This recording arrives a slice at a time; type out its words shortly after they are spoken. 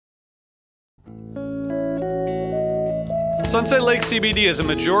Sunset Lake CBD is a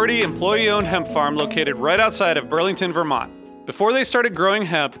majority employee-owned hemp farm located right outside of Burlington, Vermont. Before they started growing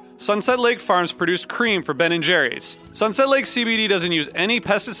hemp, Sunset Lake Farms produced cream for Ben & Jerry's. Sunset Lake CBD doesn't use any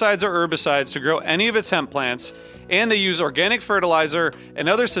pesticides or herbicides to grow any of its hemp plants, and they use organic fertilizer and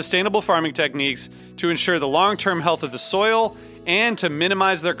other sustainable farming techniques to ensure the long-term health of the soil and to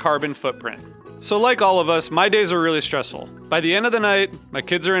minimize their carbon footprint. So like all of us, my days are really stressful. By the end of the night, my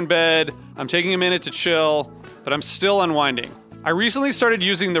kids are in bed, I'm taking a minute to chill, but I'm still unwinding. I recently started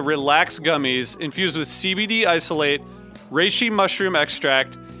using the Relax gummies infused with CBD isolate, reishi mushroom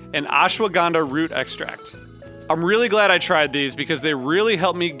extract, and ashwagandha root extract. I'm really glad I tried these because they really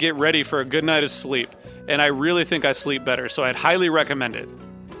helped me get ready for a good night of sleep, and I really think I sleep better, so I'd highly recommend it.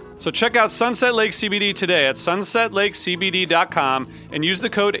 So check out Sunset Lake CBD today at sunsetlakecbd.com and use the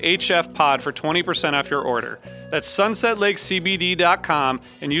code HFPOD for 20% off your order. That's sunsetlakecbd.com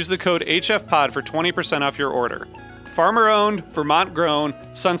and use the code HFPOD for 20% off your order. Farmer-owned, Vermont-grown,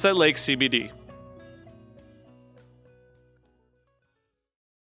 Sunset Lake CBD.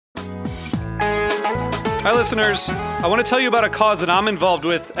 Hi listeners, I want to tell you about a cause that I'm involved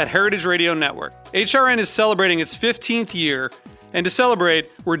with at Heritage Radio Network. HRN is celebrating its 15th year, and to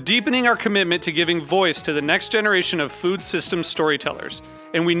celebrate, we're deepening our commitment to giving voice to the next generation of food systems storytellers,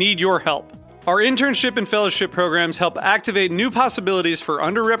 and we need your help. Our internship and fellowship programs help activate new possibilities for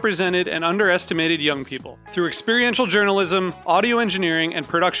underrepresented and underestimated young people through experiential journalism, audio engineering, and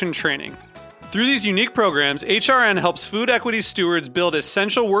production training. Through these unique programs, HRN helps food equity stewards build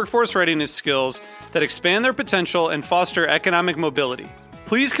essential workforce readiness skills that expand their potential and foster economic mobility.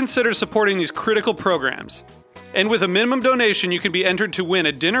 Please consider supporting these critical programs. And with a minimum donation, you can be entered to win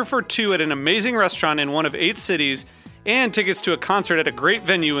a dinner for two at an amazing restaurant in one of 8 cities and tickets to a concert at a great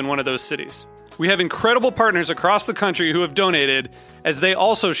venue in one of those cities. We have incredible partners across the country who have donated, as they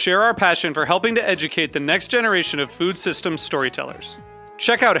also share our passion for helping to educate the next generation of food systems storytellers.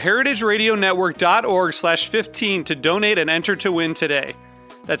 Check out heritageradionetwork.org/15 to donate and enter to win today.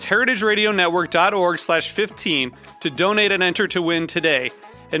 That's heritageradionetwork.org/15 to donate and enter to win today.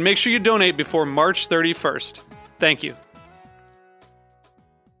 And make sure you donate before March 31st. Thank you.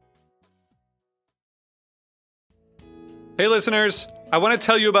 Hey listeners, I want to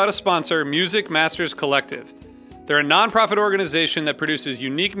tell you about a sponsor, Music Masters Collective. They're a nonprofit organization that produces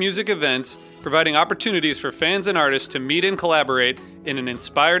unique music events, providing opportunities for fans and artists to meet and collaborate in an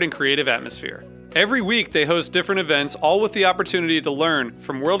inspired and creative atmosphere. Every week, they host different events, all with the opportunity to learn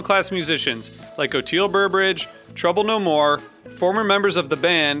from world-class musicians like Oteil Burbridge, Trouble No More, former members of the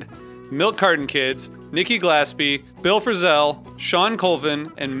band, Milk Carton Kids, Nikki Glaspie, Bill Frisell, Sean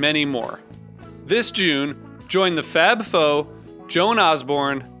Colvin, and many more. This June, join the Fab Four, Joan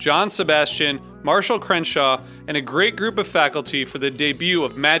Osborne, John Sebastian, Marshall Crenshaw, and a great group of faculty for the debut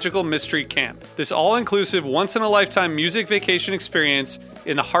of Magical Mystery Camp. This all-inclusive, once-in-a-lifetime music vacation experience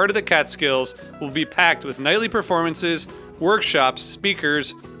in the heart of the Catskills will be packed with nightly performances, workshops,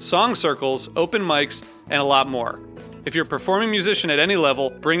 speakers, song circles, open mics, and a lot more. If you're a performing musician at any level,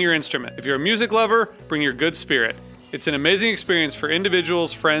 bring your instrument. If you're a music lover, bring your good spirit. It's an amazing experience for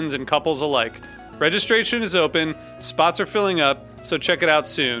individuals, friends, and couples alike. Registration is open, spots are filling up, so check it out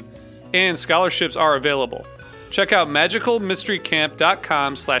soon. And scholarships are available. Check out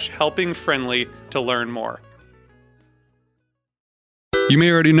magicalmysterycamp.com/helpingfriendly to learn more. You may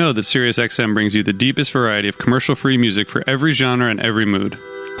already know that SiriusXM brings you the deepest variety of commercial-free music for every genre and every mood.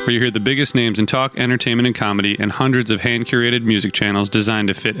 Where you hear the biggest names in talk, entertainment, and comedy, and hundreds of hand-curated music channels designed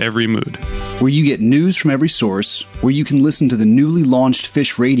to fit every mood. Where you get news from every source, where you can listen to the newly launched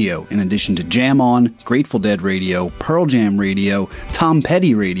Fish Radio, in addition to Jam On, Grateful Dead Radio, Pearl Jam Radio, Tom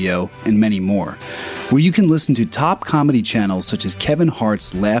Petty Radio, and many more. Where you can listen to top comedy channels such as Kevin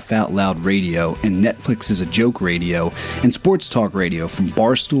Hart's Laugh Out Loud Radio and Netflix's A Joke Radio, and sports talk radio from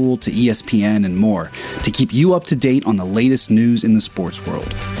Barstool to ESPN and more, to keep you up to date on the latest news in the sports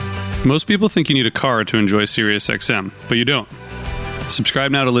world. Most people think you need a car to enjoy SiriusXM, but you don't.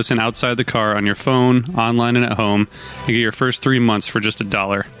 Subscribe now to listen outside the car on your phone, online, and at home, and get your first 3 months for just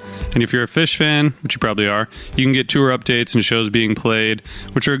 $1. And if you're a Fish fan, which you probably are, you can get tour updates and shows being played,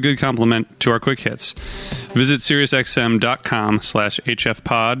 which are a good complement to our quick hits. Visit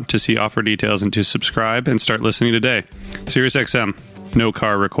SiriusXM.com/HFPod to see offer details and to subscribe and start listening today. SiriusXM, no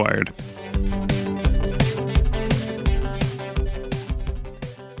car required.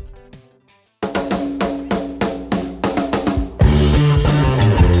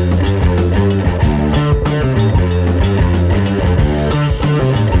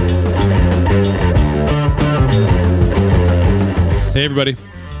 Hey everybody,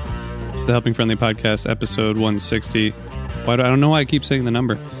 the Helping Friendly Podcast, episode 160. I don't know why I keep saying the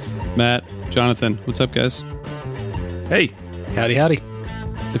number. Matt, Jonathan, what's up guys? Hey. Howdy, howdy.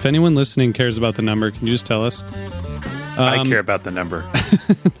 If anyone listening cares about the number, can you just tell us? I care about the number.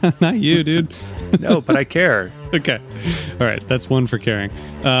 Not you, dude. No, but I care. Okay. All right. That's one for caring.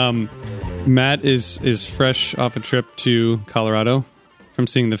 Matt is fresh off a trip to Colorado from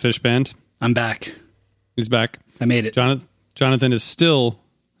seeing the Fish band. I'm back. He's back. I made it. Jonathan is still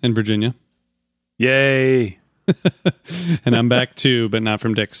in Virginia. Yay. And I'm back too, but not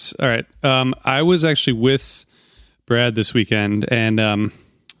from Dick's. All right. I was actually with Brad this weekend, and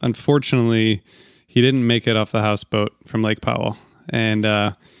unfortunately, he didn't make it off the houseboat from Lake Powell.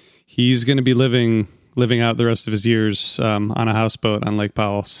 And he's going to be living out the rest of his years on a houseboat on Lake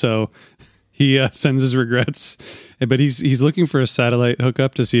Powell. So he sends his regrets, but he's looking for a satellite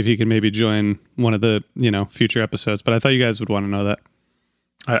hookup to see if he can maybe join one of the future episodes. But I thought you guys would want to know that.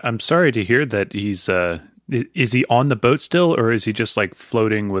 I'm sorry to hear that he's. Is he on the boat still, or is he just like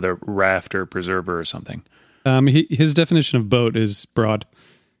floating with a raft or preserver or something? His definition of boat is broad.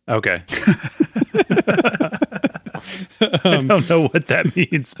 Okay. I don't know what that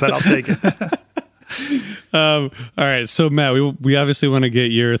means, but I'll take it. All right, so Matt, we obviously want to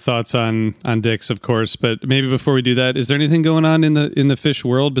get your thoughts on Dick's, of course, but maybe before we do that, is there anything going on in the Fish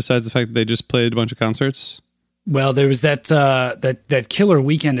world besides the fact that they just played a bunch of concerts? Well, there was that killer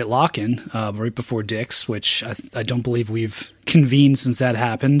weekend at Lock-In right before Dick's, which I don't believe we've convened since that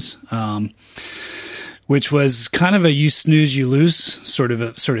happened. Which was kind of a you snooze, you lose sort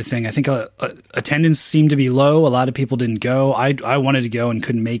of thing. I think attendance seemed to be low. A lot of people didn't go. I wanted to go and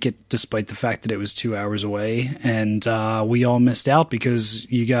couldn't make it, despite the fact that it was 2 hours away. And we all missed out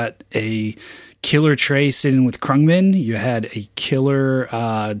because you got a killer Trey sit in with Krungman. You had a killer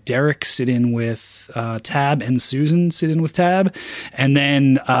Derek sit in with Tab, and Susan sit in with Tab. And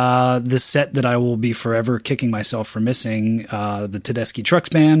then the set that I will be forever kicking myself for missing, the Tedeschi Trucks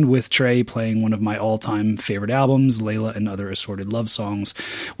Band with Trey playing one of my all-time favorite albums, Layla and Other Assorted Love Songs,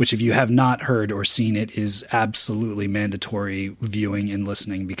 which if you have not heard or seen it is absolutely mandatory viewing and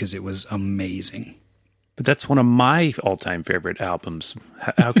listening because it was amazing. But that's one of my all-time favorite albums.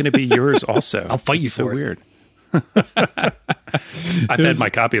 How can it be yours also? I'll fight you so for it. Weird. I've had my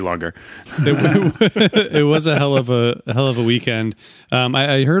copy longer. It was a hell of a weekend.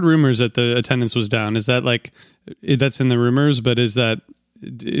 I heard rumors that the attendance was down. Is that that's in the rumors? But does that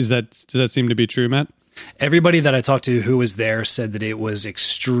seem to be true, Matt? Everybody that I talked to who was there said that it was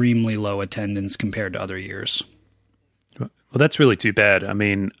extremely low attendance compared to other years. Well, that's really too bad. I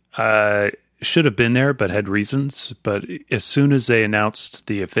mean, should have been there, but had reasons. But as soon as they announced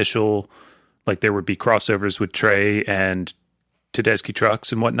the official, like there would be crossovers with Trey and Tedeschi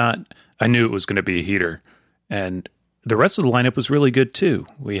Trucks and whatnot, I knew it was going to be a heater. And the rest of the lineup was really good too.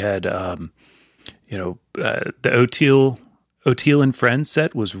 We had, the O'Teal and Friends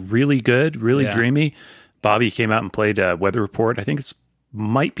set was really good, really dreamy. Bobby came out and played Weather Report. I think it's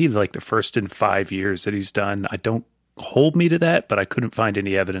might be like the first in 5 years that he's done. I don't hold me to that, but I couldn't find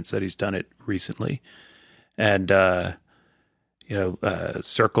any evidence that he's done it recently. And,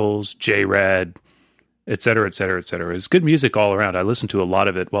 Circles, J-Rad, et cetera, et cetera, et cetera. It's good music all around. I listened to a lot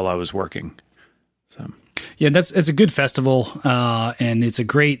of it while I was working. So, yeah, it's a good festival, and it's a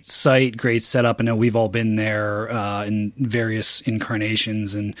great site, great setup. I know we've all been there in various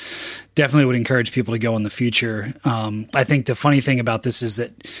incarnations, and definitely would encourage people to go in the future. I think the funny thing about this is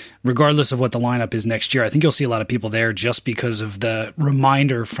that regardless of what the lineup is next year, I think you'll see a lot of people there just because of the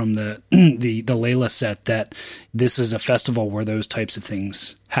reminder from the Layla set that this is a festival where those types of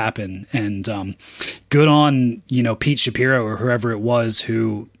things happen. And good on, Pete Shapiro or whoever it was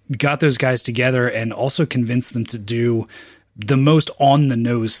who got those guys together and also convinced them to do the most on the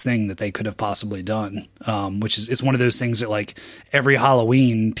nose thing that they could have possibly done. Which is, it's one of those things that like every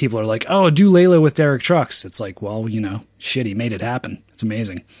Halloween people are like, oh, do Layla with Derek Trucks. It's like, well, shit, he made it happen. It's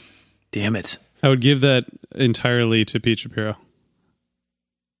amazing. Damn it. I would give that entirely to Pete Shapiro.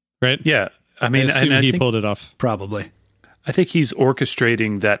 Right? Yeah. I mean, I assume he pulled it off. Probably. I think he's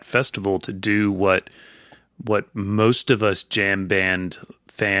orchestrating that festival to do what most of us jam band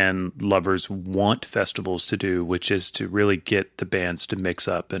fan lovers want festivals to do, which is to really get the bands to mix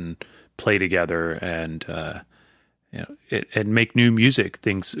up and play together and and make new music,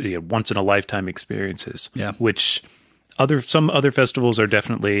 things once in a lifetime experiences. Yeah, which some other festivals are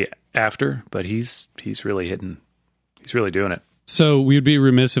definitely after, but he's really doing it. So we'd be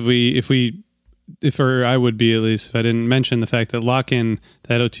remiss if I would be at least, if I didn't mention the fact that Lock-In,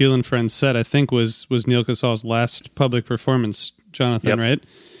 that O'Teal and Friends set, I think was Neil Casal's last public performance, Jonathan, right?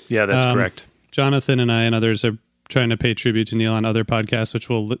 Yeah, that's correct. Jonathan and I and others are trying to pay tribute to Neil on other podcasts, which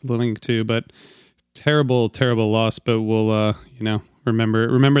we'll link to, but terrible, terrible loss, but we'll,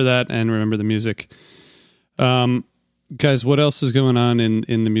 remember that and remember the music. Guys, what else is going on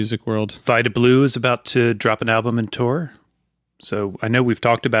in the music world? Vida Blue is about to drop an album and tour. So I know we've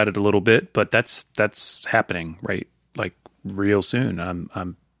talked about it a little bit, but that's happening right like real soon.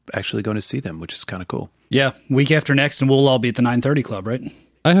 I'm actually going to see them, which is kind of cool. Yeah, week after next, and we'll all be at the 930 Club, right?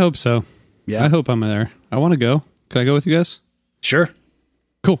 I hope so. Yeah. I hope I'm there. I want to go. Can I go with you guys? Sure.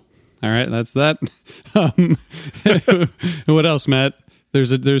 Cool. All right, that's that. What else, Matt?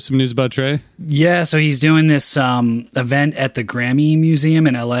 There's some news about Trey. Yeah, so he's doing this event at the Grammy Museum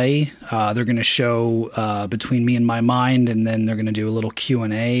in LA. They're going to show Between Me and My Mind, and then they're going to do a little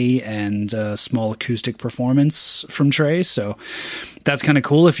Q&A and a small acoustic performance from Trey. So that's kind of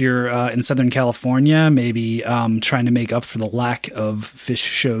cool if you're in Southern California, maybe trying to make up for the lack of Fish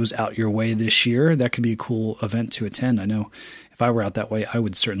shows out your way this year. That could be a cool event to attend. I know if I were out that way, I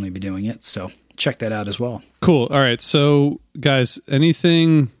would certainly be doing it. So check that out as well. Cool. All right. So, guys,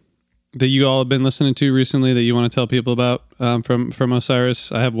 anything that you all have been listening to recently that you want to tell people about from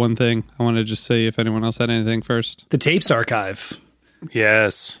Osiris? I have one thing. I want to just say if anyone else had anything first. The Tapes Archive.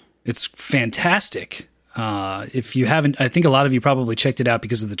 Yes. It's fantastic. If you haven't, I think a lot of you probably checked it out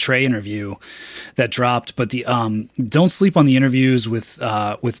because of the Trey interview that dropped, but the don't sleep on the interviews with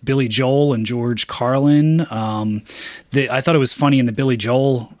Billy Joel and George Carlin. I thought it was funny in the Billy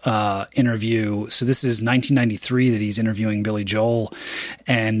Joel interview. So this is 1993 that he's interviewing Billy Joel,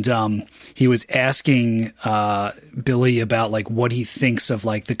 and he was asking Billy about like what he thinks of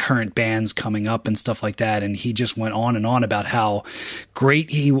like the current bands coming up and stuff like that, and he just went on and on about how great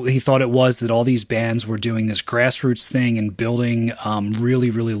he thought it was that all these bands were doing this grassroots thing and building really,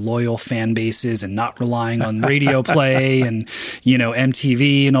 really loyal fan bases and not relying on radio play and,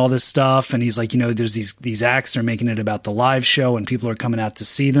 MTV and all this stuff. And he's like, there's these acts are making it about the live show and people are coming out to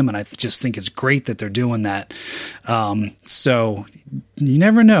see them. And I just think it's great that they're doing that. So you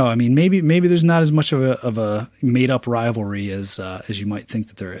never know. I mean, maybe there's not as much of a made up rivalry as you might think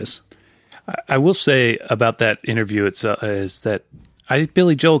that there is. I will say about that interview is that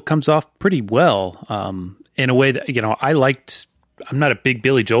Billy Joel comes off pretty well in a way that, I liked. I'm not a big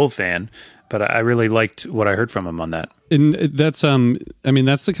Billy Joel fan, but I really liked what I heard from him on that. And that's,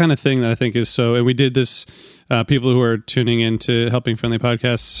 that's the kind of thing that I think is so, and we did this, people who are tuning into Helping Friendly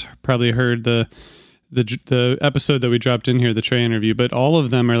Podcasts probably heard the episode that we dropped in here, the Trey interview, but all of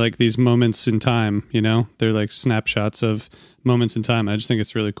them are like these moments in time, they're like snapshots of moments in time. I just think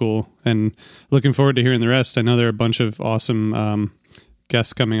it's really cool and looking forward to hearing the rest. I know there are a bunch of awesome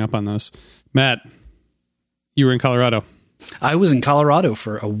guests coming up on those. Matt, you were in Colorado. I was in Colorado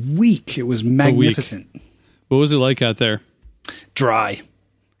for a week. It was magnificent. What was it like out there? Dry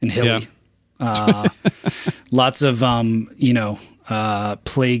and hilly. Yeah. Lots of,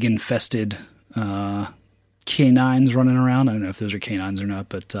 plague infested canines running around. I don't know if those are canines or not,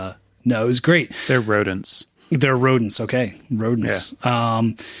 but no, it was great. They're rodents. They're rodents. Okay. Rodents.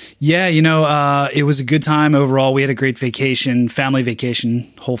 Yeah. It was a good time overall. We had a great vacation, family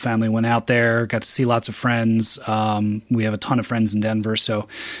vacation. Whole family went out there, got to see lots of friends. We have a ton of friends in Denver. So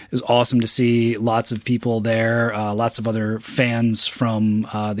it was awesome to see lots of people there, lots of other fans from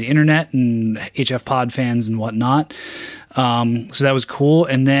the internet and HF Pod fans and whatnot. So that was cool.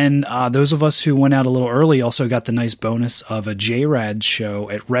 And then those of us who went out a little early also got the nice bonus of a J-Rad show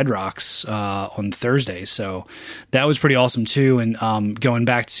at Red Rocks on Thursday. So that was pretty awesome too. And going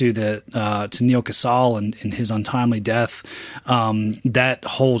back to to Neil Casal and his untimely death, that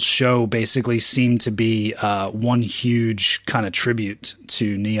whole show basically seemed to be one huge kind of tribute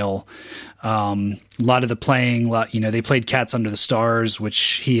to Neil. A lot of the playing, they played Cats Under the Stars, which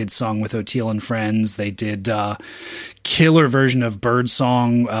he had sung with Oteil and Friends. They did killer version of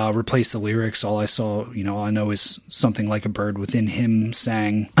Birdsong, replaced the lyrics. All I know is Something Like a Bird Within Him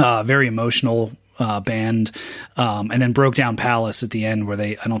sang. Very emotional band, and then Broke Down Palace at the end, where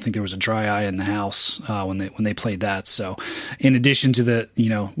I don't think there was a dry eye in the house when they played that. So, in addition to the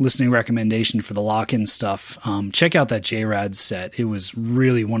listening recommendation for the lock-in stuff, check out that J-Rad set. It was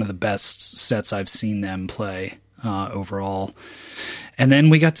really one of the best sets I've seen them play overall. And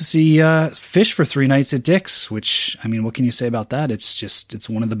then we got to see Fish for 3 nights at Dick's, which, what can you say about that? It's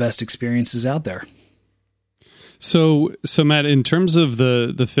one of the best experiences out there. So Matt, in terms of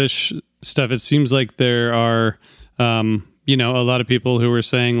the Fish stuff, it seems like there are, a lot of people who were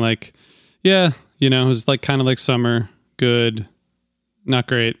saying like, yeah, it was like kind of like summer, good, not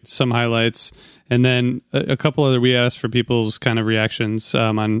great, some highlights. And then a couple other, we asked for people's kind of reactions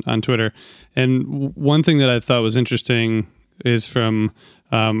on Twitter. And one thing that I thought was interesting is from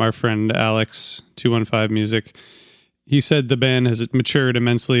our friend Alex 215 Music. He said the band has matured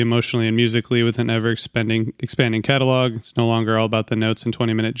immensely emotionally and musically with an ever expanding catalog. It's no longer all about the notes and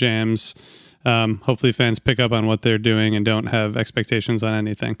 20-minute jams. Hopefully fans pick up on what they're doing and don't have expectations on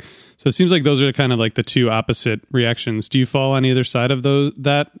anything. So it seems like those are kind of like the two opposite reactions. Do you fall on either side of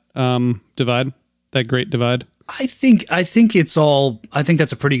that divide, that great divide? I think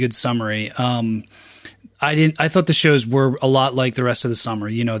that's a pretty good summary. I thought the shows were a lot like the rest of the summer.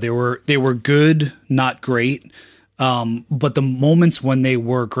 You know, they were good, not great. But the moments when they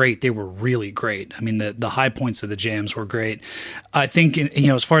were great, they were really great. I mean, the high points of the jams were great. I think, you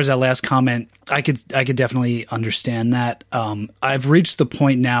know, as far as that last comment, I could definitely understand that. I've reached the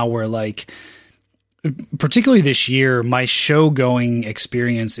point now where, like, particularly this year, my show going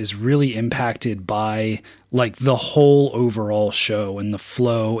experience is really impacted by like the whole overall show and the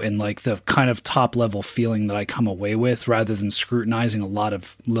flow and like the kind of top level feeling that I come away with rather than scrutinizing a lot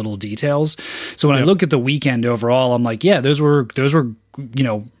of little details. So when I look at the weekend overall, I'm like, yeah, those were, you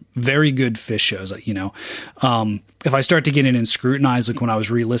know, very good Phish shows, you know. If I start to get in and scrutinize, like when I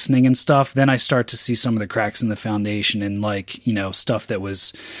was re-listening and stuff, then I start to see some of the cracks in the foundation and like, you know, stuff that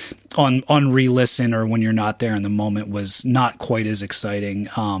was on re-listen or when you're not there in the moment was not quite as exciting,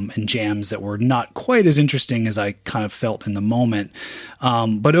 and jams that were not quite as interesting as I kind of felt in the moment.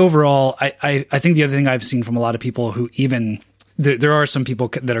 But overall, I think the other thing I've seen from a lot of people who even there are some people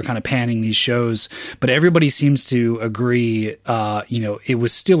that are kind of panning these shows, but everybody seems to agree, you know, it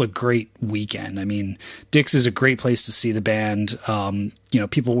was still a great weekend. I mean, Dick's is a great place to see the band. You know,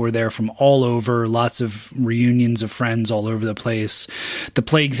 people were there from all over, lots of reunions of friends all over the place. The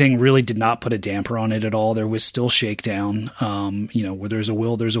Plague thing really did not put a damper on it at all. There was still shakedown. You know, where there's a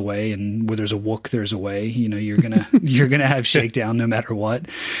will, there's a way, and where there's a wook, there's a way. You know, you're gonna have shakedown no matter what.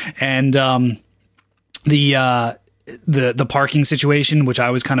 And the parking situation, which I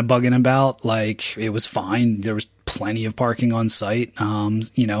was kind of bugging about, like it was fine. There was plenty of parking on site.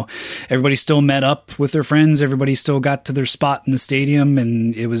 You know, everybody still met up with their friends. Everybody still got to their spot in the stadium,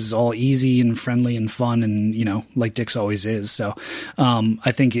 and it was all easy and friendly and fun, and you know, like Dick's always is. So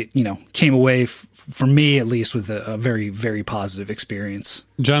I think it, you know, came away for me at least with a very, very positive experience.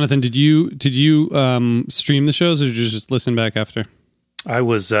 Jonathan, did you stream the shows or did you just listen back after? I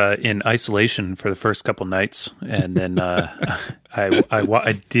was in isolation for the first couple nights, and then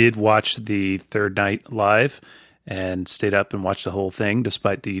I did watch the third night live and stayed up and watched the whole thing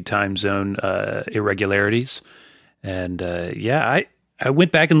despite the time zone irregularities. And I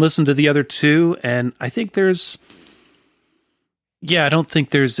went back and listened to the other two, and I think I don't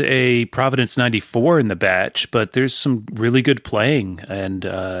think there's a Providence 94 in the batch, but there's some really good playing, and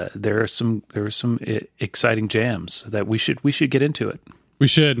there are some exciting jams that we should get into it. We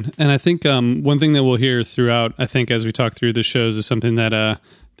should, and I think one thing that we'll hear throughout, I think, as we talk through the shows, is something that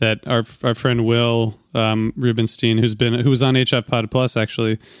our friend Will Rubenstein, who was on HF Pod Plus,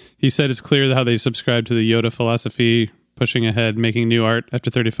 actually, he said it's clear how they subscribe to the Yoda philosophy, pushing ahead, making new art after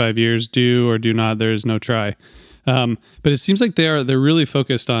 35 years. Do or do not, there is no try. But it seems like they're really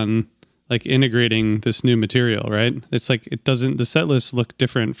focused on like integrating this new material, right? It's like the set lists look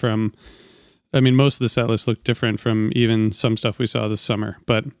different from, I mean, most of the set lists look different from even some stuff we saw this summer,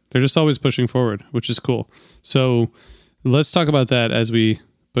 but they're just always pushing forward, which is cool. So let's talk about that as we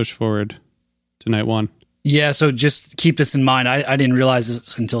push forward to night one. Yeah, so just keep this in mind. I didn't realize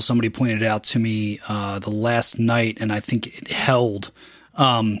this until somebody pointed it out to me the last night, and I think it held.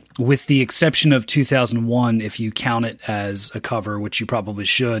 With the exception of 2001, if you count it as a cover, which you probably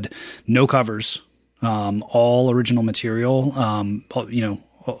should, no covers, all original material, you know,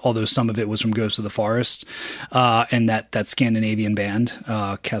 although some of it was from Ghost of the Forest, and that Scandinavian band,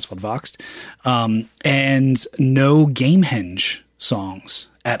 Kasvot Voxt, and no Gamehenge songs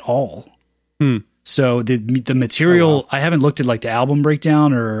at all. So the material, oh, wow. I haven't looked at like the album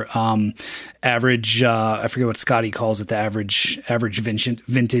breakdown or average. I forget what Scotty calls it, the average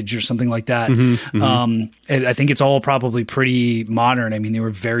vintage or something like that. I think it's all probably pretty modern. I mean, they were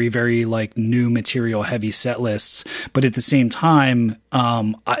very, very like new material heavy set lists, but at the same time,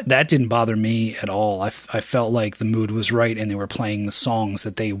 that didn't bother me at all. I felt like the mood was right and they were playing the songs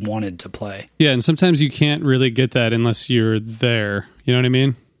that they wanted to play. Yeah, and sometimes you can't really get that unless you're there. You know what I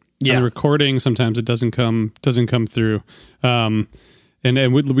mean? Yeah, on the recording sometimes it doesn't come through, and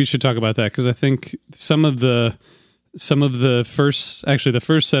we should talk about that because I think some of the first set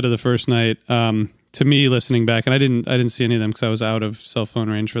of the first night, to me listening back, and I didn't see any of them because I was out of cell phone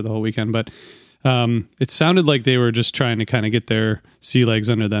range for the whole weekend, but it sounded like they were just trying to kind of get their sea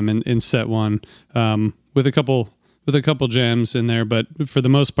legs under them in set one, with a couple jams in there, but for the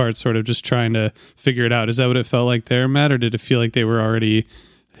most part, sort of just trying to figure it out. Is that what it felt like there, Matt, or did it feel like they were already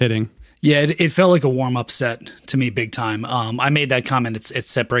hitting? Yeah, it felt like a warm-up set to me big time. I made that comment at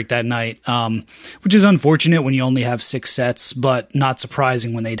set break that night, which is unfortunate when you only have 6 sets, but not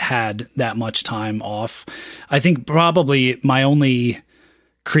surprising when they'd had that much time off. I think probably my only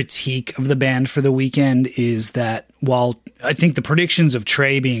critique of the band for the weekend is that while I think the predictions of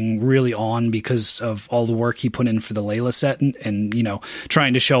Trey being really on because of all the work he put in for the Layla set and you know,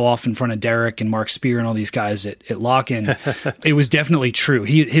 trying to show off in front of Derek and Mark Spear and all these guys at Lock-In, it was definitely true.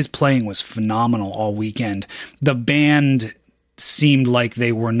 His playing was phenomenal all weekend. The band seemed like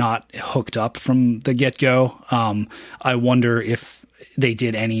they were not hooked up from the get-go. I wonder if they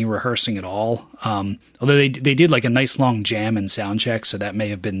did any rehearsing at all. Although they did like a nice long jam and sound check, so that may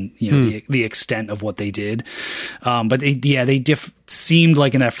have been, you know, the extent of what they did. But they seemed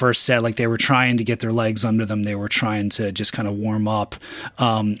like in that first set, like they were trying to get their legs under them. They were trying to just kind of warm up.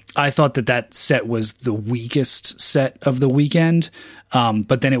 I thought that set was the weakest set of the weekend.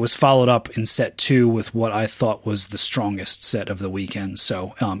 But then it was followed up in set 2 with what I thought was the strongest set of the weekend.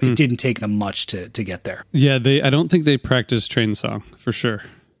 So it didn't take them much to get there. Yeah, I don't think they practiced Train Song for sure.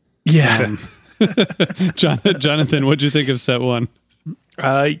 Yeah. Jonathan, what'd you think of set 1?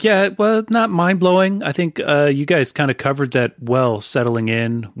 Yeah, well, not mind-blowing. I think you guys kind of covered that well, settling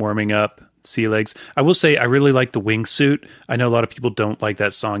in, warming up, Sea Legs. I will say I really like the Wingsuit. I know a lot of people don't like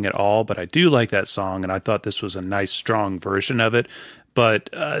that song at all, but I do like that song, and I thought this was a nice, strong version of it. But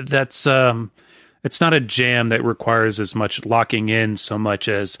that's it's not a jam that requires as much locking in so much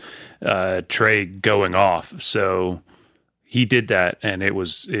as Trey going off. So he did that, and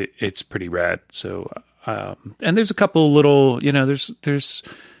it's pretty rad. So and there's a couple little, you know, there's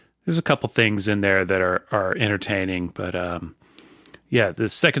a couple things in there that are entertaining. But yeah, the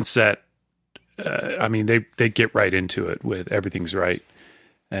second set, I mean, they get right into it with Everything's Right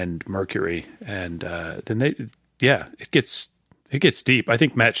and Mercury, and then it gets deep. I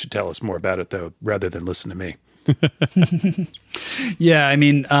think Matt should tell us more about it, though, rather than listen to me. Yeah, I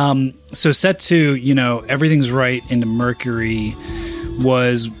mean, so set 2, you know, Everything's Right into Mercury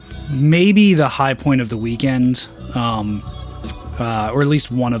was maybe the high point of the weekend, or at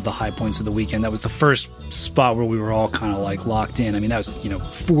least one of the high points of the weekend. That was the first spot where we were all kind of like locked in. I mean, that was, you know,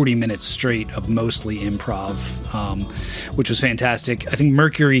 40 minutes straight of mostly improv, which was fantastic. I think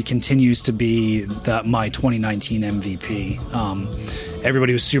Mercury continues to be my 2019 MVP.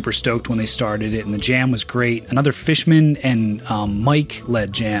 Everybody was super stoked when they started it, and the jam was great. Another Fishman and Mike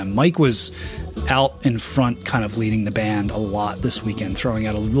led jam. Mike was out in front, kind of leading the band a lot this weekend, throwing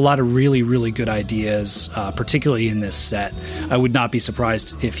out a lot of really, really good ideas, particularly in this set. I would not be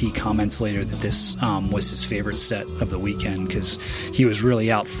surprised if he comments later that this was his favorite set of the weekend, because he was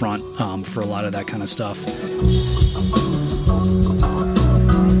really out front for a lot of that kind of stuff.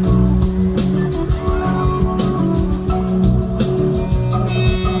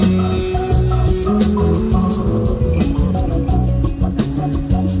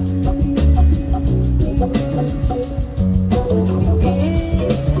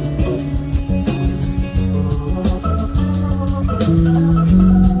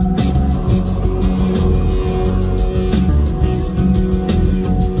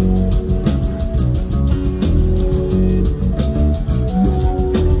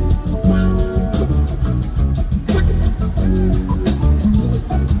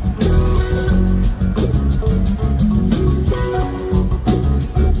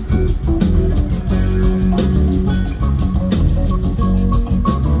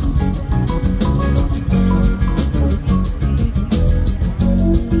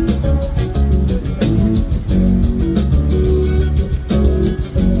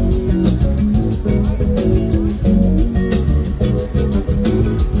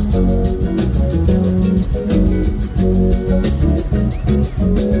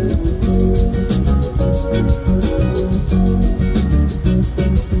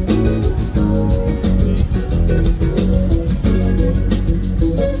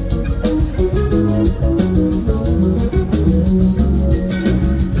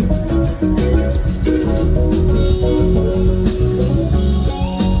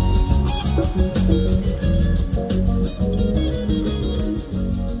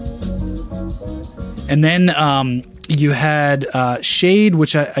 And then you had Shade,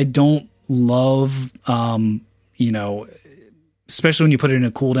 which I don't love, you know, especially when you put it in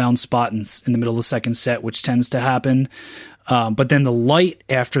a cool down spot in the middle of the second set, which tends to happen. But then the light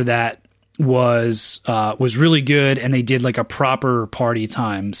after that was really good, and they did like a proper party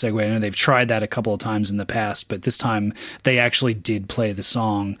time segue. I know they've tried that a couple of times in the past, but this time they actually did play the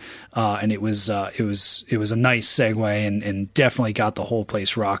song, and it was a nice segue, and definitely got the whole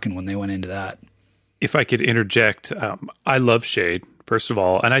place rocking when they went into that. If I could interject, I love Shade first of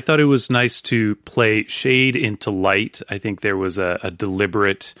all. And I thought it was nice to play Shade into Light. I think there was a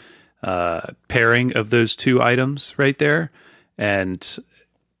deliberate pairing of those two items right there. And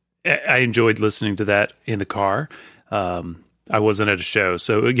I enjoyed listening to that in the car. I wasn't at a show.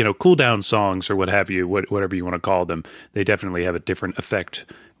 So, cool down songs or what have you, whatever you want to call them, they definitely have a different effect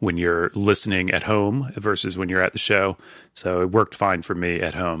when you're listening at home versus when you're at the show. So it worked fine for me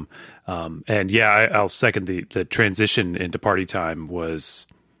at home. I'll second the transition into Party Time was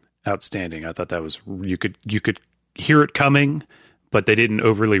outstanding. I thought that was, you could hear it coming, but they didn't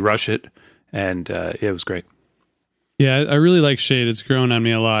overly rush it. And it was great. Yeah, I really like Shade. It's grown on me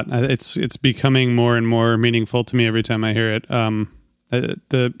a lot. It's becoming more and more meaningful to me every time I hear it.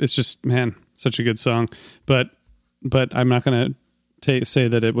 It's just, man, such a good song. But I'm not going to say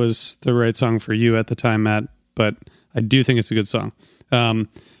that it was the right song for you at the time, Matt. But I do think it's a good song.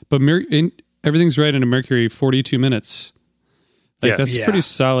 But Everything's Right into Mercury, 42 minutes. That's pretty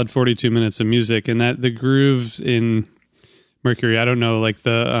solid 42 minutes of music. And that the grooves in Mercury, I don't know, like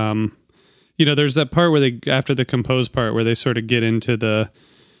the... there's that part where after the composed part, where they sort of get into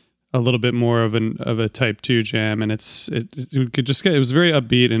a little bit more of a type 2 jam, and it was very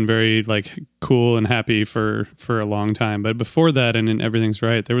upbeat and very like cool and happy for a long time. But before that, and in Everything's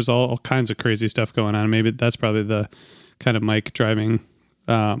Right, there was all kinds of crazy stuff going on. Maybe that's probably the kind of mic driving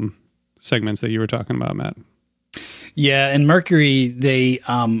segments that you were talking about, Matt. Yeah, and Mercury, they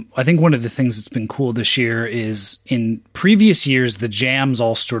I think one of the things that's been cool this year is in previous years, the jams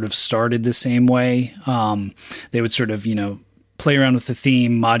all sort of started the same way. They would sort of, play around with the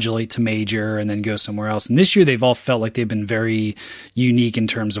theme, modulate to major, and then go somewhere else. And this year, they've all felt like they've been very unique in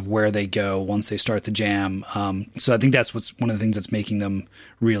terms of where they go once they start the jam. So I think that's one of the things that's making them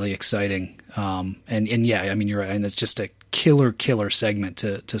really exciting. And yeah, I mean, you're right. And it's just a killer segment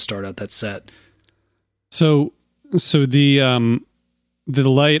to start out that set. So the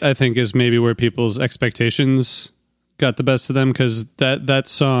Light, I think, is maybe where people's expectations got the best of them, because that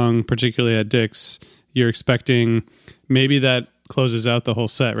song, particularly at Dick's, you're expecting maybe that closes out the whole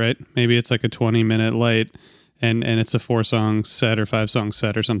set, right? Maybe it's like a 20-minute Light, and it's a 4-song set or 5-song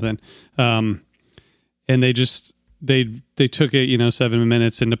set or something. And they took it, 7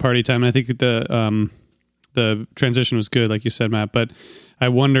 minutes into Party Time. And I think the transition was good, like you said, Matt. But I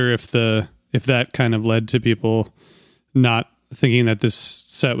wonder if that kind of led to people not thinking that this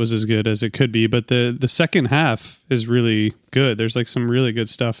set was as good as it could be. But the second half is really good. There's like some really good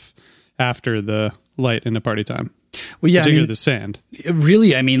stuff after the Light into Party Time. Well, yeah, particularly the Sand.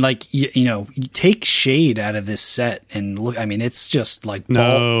 Really, I mean, like, you take Shade out of this set and look, I mean, it's just like...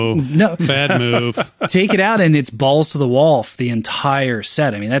 No, bad move. Take it out and it's balls to the wall for the entire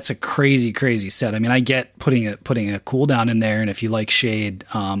set. I mean, that's a crazy set. I mean, I get putting a cool down in there, and if you like Shade,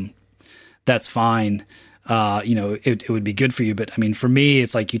 that's fine. It would be good for you. But I mean, for me,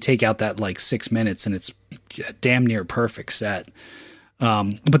 it's like you take out that like 6 minutes and it's a damn near perfect set.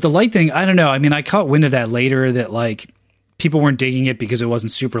 But the Light thing, I don't know. I mean, I caught wind of that later, that like people weren't digging it because it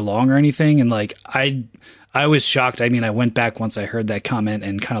wasn't super long or anything. And like, I was shocked. I mean, I went back once I heard that comment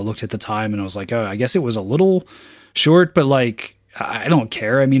and kind of looked at the time, and I was like, oh, I guess it was a little short, but like, I don't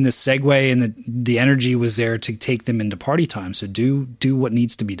care. I mean, the segue and the energy was there to take them into Party Time. So do what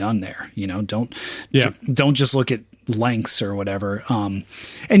needs to be done there. Don't just look at lengths or whatever. And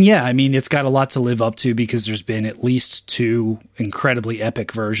yeah, I mean, it's got a lot to live up to because there's been at least 2 incredibly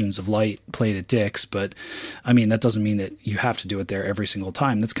epic versions of Light played at Dick's. But I mean, that doesn't mean that you have to do it there every single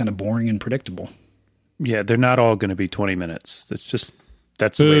time. That's kind of boring and predictable. Yeah, they're not all going to be 20 minutes.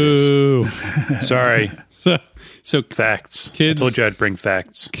 That's the way it is. Sorry. So facts. Kids, I told you I'd bring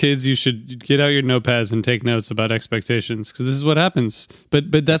facts. Kids, you should get out your notepads and take notes about expectations, because this is what happens.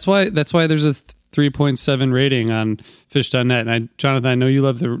 But that's why there's a 3.7 rating on Fish.net. And Jonathan, I know you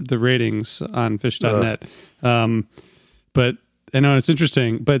love the ratings on Fish.net. But I know it's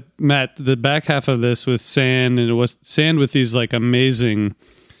interesting. But Matt, the back half of this with Sand, and it was Sand with these like amazing,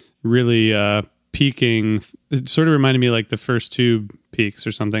 really peaking. It sort of reminded me like the first 2 peaks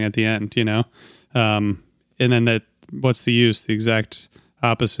or something at the end, and then that What's the Use, the exact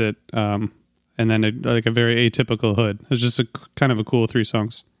opposite, and then a very atypical Hood. It's just a kind of a cool 3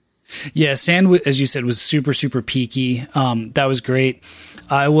 songs. Yeah, Sand, as you said, was super peaky. That was great.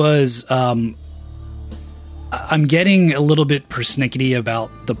 I'm getting a little bit persnickety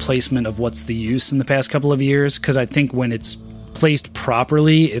about the placement of What's the Use in the past couple of years, because I think when it's placed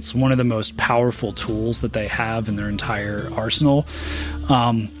properly, it's one of the most powerful tools that they have in their entire arsenal.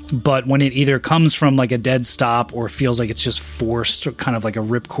 But when it either comes from like a dead stop or feels like it's just forced, kind of like a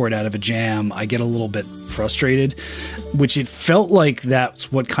ripcord out of a jam, I get a little bit frustrated, which it felt like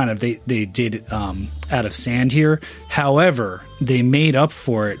that's what kind of they did out of Sand here. However, they made up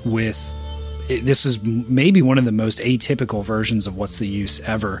for it with, this is maybe one of the most atypical versions of What's the Use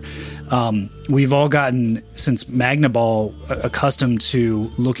ever. We've all gotten, since Magnaball, accustomed to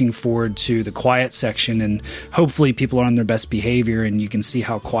looking forward to the quiet section, and hopefully people are on their best behavior and you can see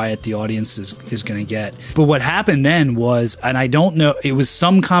how quiet the audience is going to get. But what happened then was, and I don't know, it was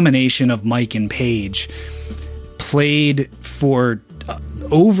some combination of Mike and Page played for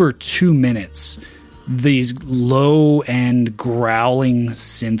over 2 minutes these low-end growling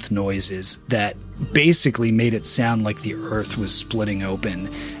synth noises that basically made it sound like the earth was splitting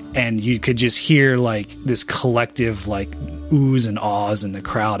open, and you could just hear like this collective like oohs and ahs in the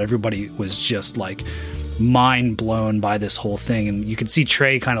crowd. Everybody was just like mind blown by this whole thing, and you could see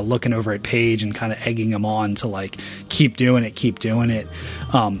Trey kind of looking over at Paige and kind of egging him on to like keep doing it.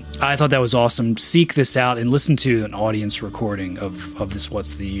 I thought that was awesome. Seek this out and listen to an audience recording of this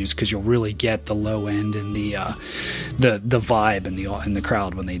What's the Use, because you'll really get the low end and the vibe and the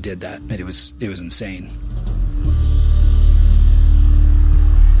crowd when they did that. It was insane.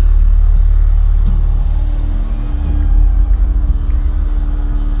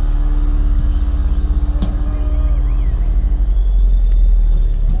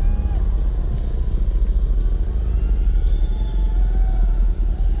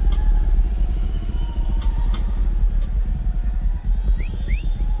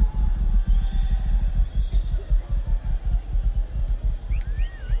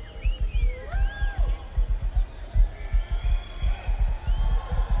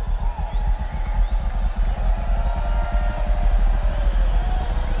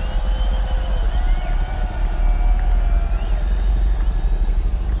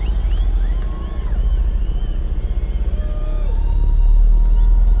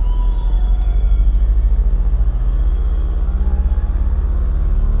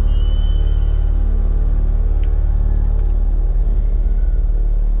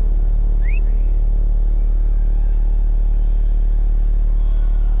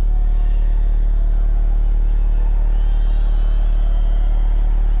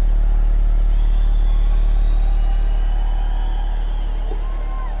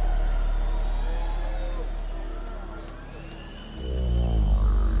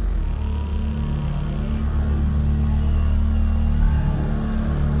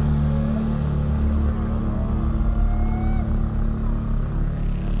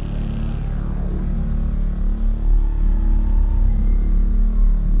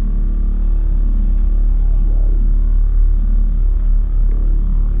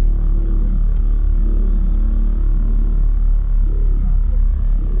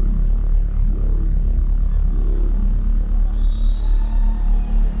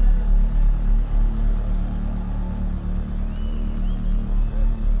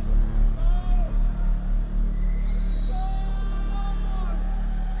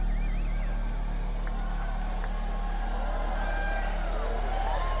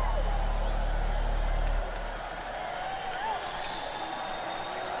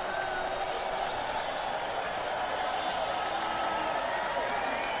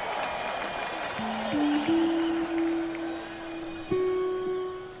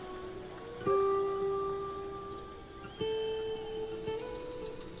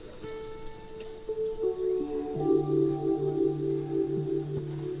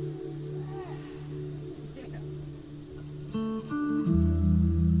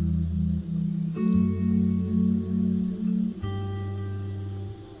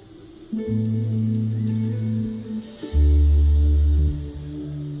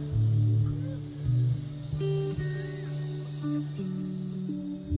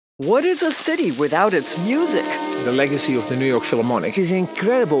 What is a city without its music? The legacy of the New York Philharmonic is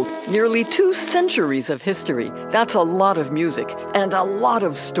incredible. Nearly 2 centuries of history. That's a lot of music and a lot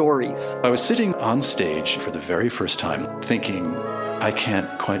of stories. I was sitting on stage for the very first time thinking, I can't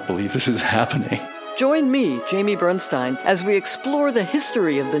quite believe this is happening. Join me, Jamie Bernstein, as we explore the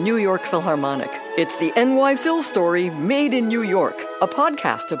history of the New York Philharmonic. It's the NY Phil Story Made in New York, a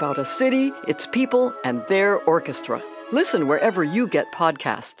podcast about a city, its people, and their orchestra. Listen wherever you get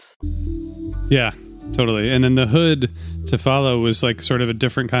podcasts. Yeah, totally. And then the hood to follow was like sort of a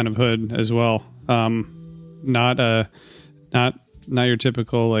different kind of hood as well. Not your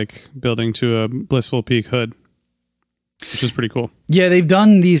typical like building to a Blissful Peak hood. which is pretty cool. Yeah, they've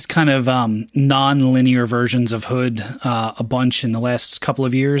done these kind of non-linear versions of Hood a bunch in the last couple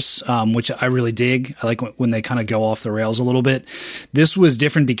of years, which I really dig. I like when they kind of go off the rails a little bit. This was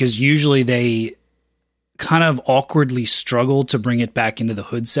different because usually they kind of awkwardly struggle to bring it back into the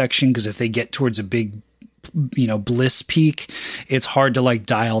Hood section, because if they get towards a big bliss peak, it's hard to like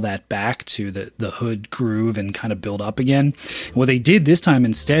dial that back to the Hood groove and kind of build up again. What they did this time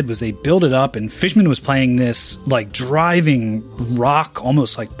instead was they built it up, and Fishman was playing this like driving rock,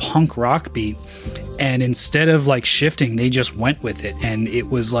 almost like punk rock beat, and instead of like shifting, they just went with it, and it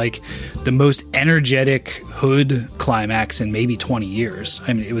was like the most energetic Hood climax in maybe 20 years.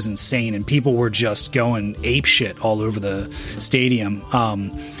 I mean, it was insane, and people were just going ape shit all over the stadium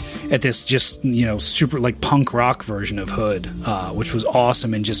at this just, super like punk rock version of Hood, which was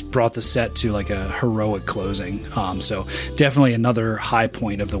awesome and just brought the set to like a heroic closing. So definitely another high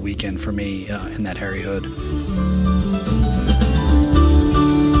point of the weekend for me in that Harry Hood.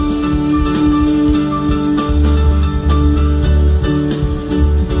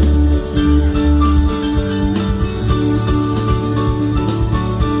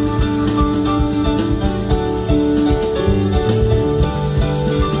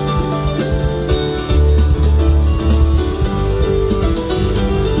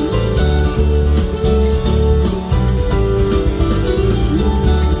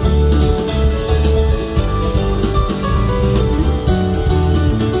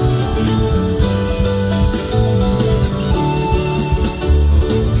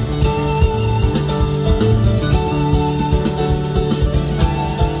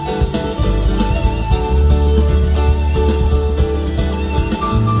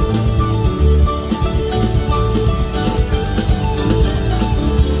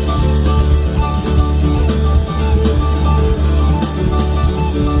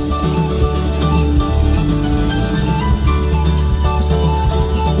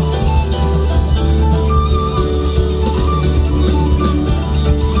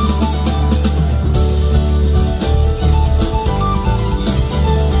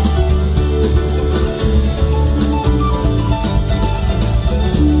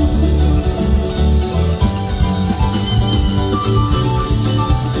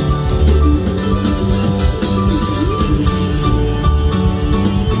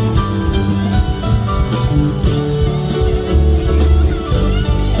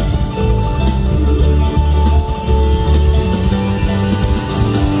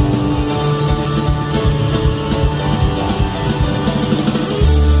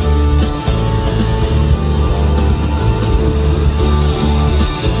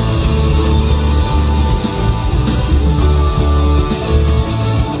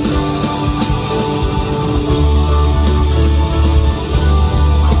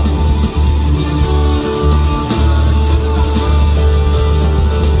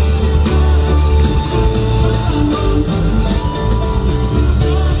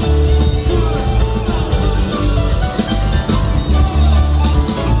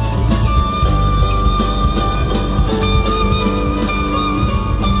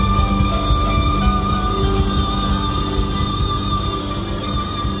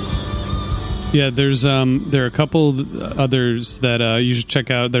 Yeah, there are a couple others that you should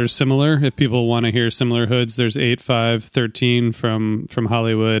check out that are similar if people want to hear similar Hoods. There's 8-5-13 from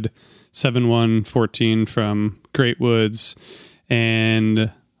Hollywood, 7-1-14 from Great Woods,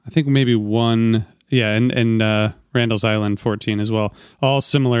 and I think maybe one, and Randall's Island 14 as well. All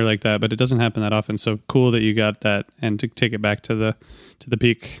similar like that, but it doesn't happen that often. So cool that you got that and to take it back to the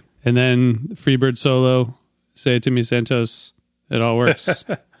peak. And then Freebird solo, Say It To Me Santos. It all works.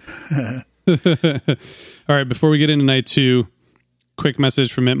 All right, before we get into night two, quick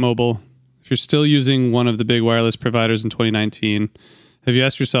message from Mint Mobile. If you're still using one of the big wireless providers in 2019, have you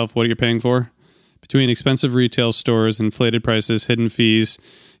asked yourself what you're paying for? Between expensive retail stores, inflated prices, hidden fees,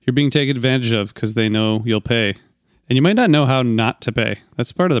 you're being taken advantage of because they know you'll pay. And you might not know how not to pay.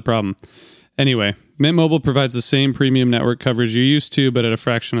 That's part of the problem. Anyway, Mint Mobile provides the same premium network coverage you're used to, but at a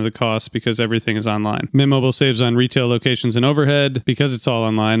fraction of the cost because everything is online. Mint Mobile saves on retail locations and overhead because it's all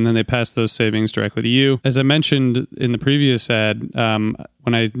online, and they pass those savings directly to you. As I mentioned in the previous ad,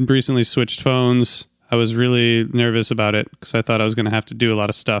 when I recently switched phones, I was really nervous about it because I thought I was going to have to do a lot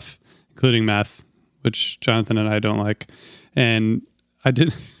of stuff, including math, which Jonathan and I don't like. And I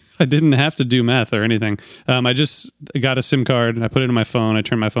didn't have to do math or anything. I just got a SIM card, I put it in my phone, I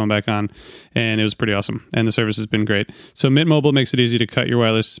turned my phone back on, and it was pretty awesome. And the service has been great. So Mint Mobile makes it easy to cut your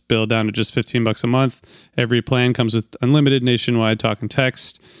wireless bill down to just $15 a month. Every plan comes with unlimited nationwide talk and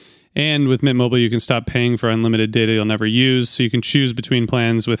text. And with Mint Mobile, you can stop paying for unlimited data you'll never use, so you can choose between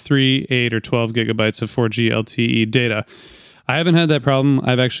plans with 3, 8, or 12 gigabytes of 4G LTE data. I haven't had that problem.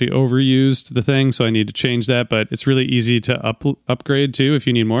 I've actually overused the thing, so I need to change that, but it's really easy to upgrade too if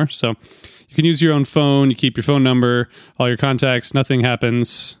you need more. So you can use your own phone, you keep your phone number, all your contacts, nothing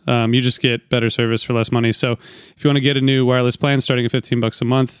happens. You just get better service for less money. So if you want to get a new wireless plan starting at $15 a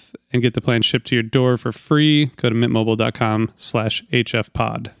month and get the plan shipped to your door for free, go to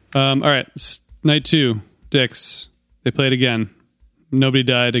mintmobile.com/HFpod. All right, night 2, Dix. They played again. Nobody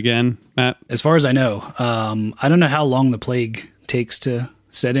died again, Matt? As far as I know. I don't know how long the plague takes to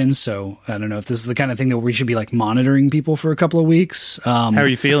set in, so I don't know if this is the kind of thing that we should be like monitoring people for a couple of weeks. How are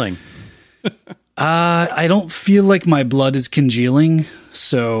you feeling? I don't feel like my blood is congealing,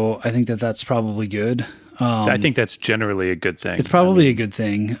 so I think that that's probably good. I think that's generally a good thing. It's probably a good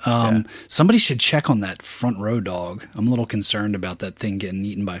thing. Somebody should check on that front row dog. I'm a little concerned about that thing getting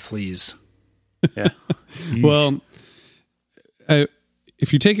eaten by fleas. Yeah. Well,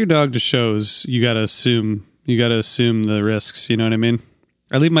 if you take your dog to shows, you got to assume the risks. You know what I mean?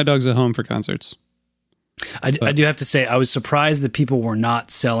 I leave my dogs at home for concerts. I do have to say, I was surprised that people were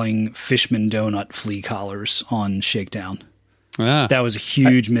not selling Fishman Donut flea collars on Shakedown. That was a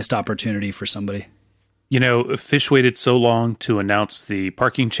huge missed opportunity for somebody. You know, Phish waited so long to announce the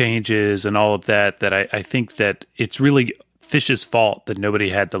parking changes and all of that, that I think that it's really Phish's fault that nobody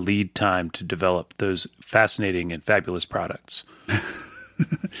had the lead time to develop those fascinating and fabulous products.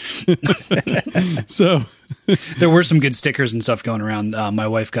 So there were some good stickers and stuff going around. My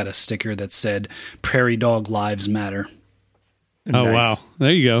wife got a sticker that said "Prairie Dog Lives Matter." Oh, Nice. wow.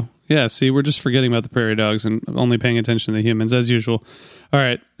 There you go. Yeah, see, we're just forgetting about the prairie dogs and only paying attention to the humans as usual. All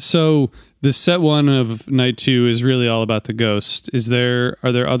right. So the set 1 of night 2 is really all about the Ghost.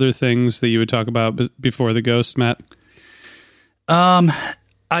 Are there other things that you would talk about before the Ghost, Matt? I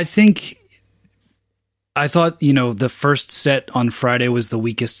thought, the first set on Friday was the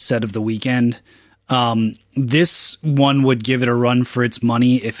weakest set of the weekend. This one would give it a run for its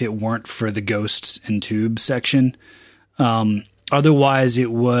money if it weren't for the Ghost and Tube section. Otherwise,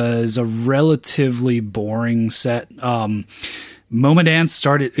 it was a relatively boring set. Moment Dance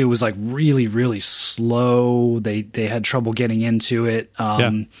started, it was like really, really slow. They had trouble getting into it.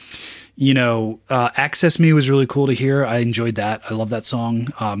 Access Me was really cool to hear. I enjoyed that. I love that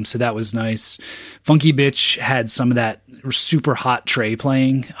song. So that was nice. Funky Bitch had some of that super hot Trey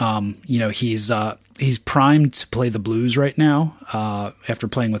playing. He's primed to play the blues right now, after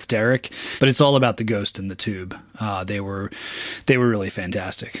playing with Derek, but it's all about the Ghost and the Tube. They were really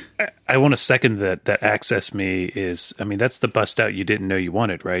fantastic. I want to second that Access Me is, that's the bust out you didn't know you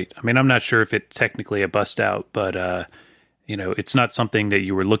wanted, right? I'm not sure if it's technically a bust out, but, it's not something that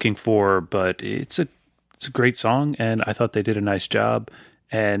you were looking for, but it's a great song, and I thought they did a nice job.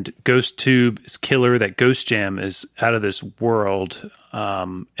 And Ghost Tube is killer. That Ghost Jam is out of this world,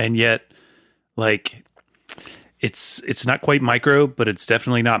 and yet, like, it's not quite micro, but it's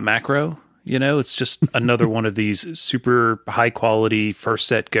definitely not macro. It's just another one of these super high quality first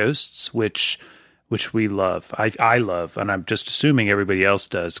set Ghosts, which we love. I love, and I'm just assuming everybody else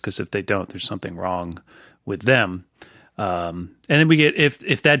does, because if they don't, there's something wrong with them. And then we get,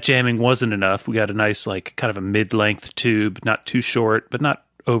 if that jamming wasn't enough, we got a nice, like, kind of a mid-length Tube, not too short, but not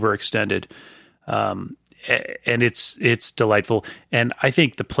overextended. And it's delightful. And I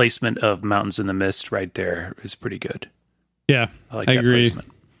think the placement of Mountains in the Mist right there is pretty good. Yeah, I agree. Placement.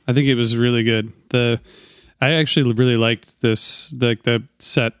 I think it was really good. I actually really liked this, the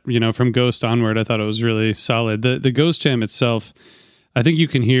set, from Ghost onward. I thought it was really solid. The Ghost Jam itself, I think you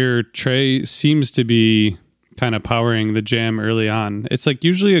can hear Trey seems to be kind of powering the jam early on. It's like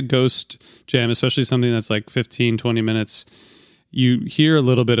usually a Ghost jam, especially something that's like 15, 20 minutes, you hear a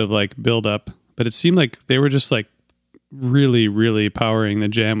little bit of like build up, but it seemed like they were just like really, really powering the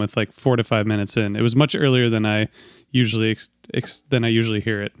jam with like 4 to 5 minutes in. It was much earlier than I usually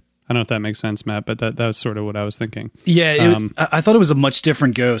hear it. I don't know if that makes sense, Matt, but that's sort of what I was thinking. Yeah, I thought it was a much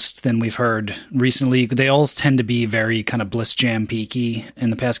different Ghost than we've heard recently. They all tend to be very kind of Bliss Jam peaky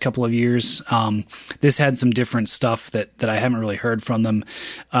in the past couple of years. This had some different stuff that I haven't really heard from them.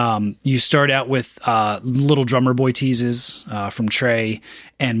 You start out with Little Drummer Boy teases from Trey,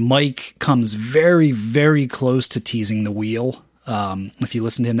 and Mike comes very, very close to teasing the wheel. If you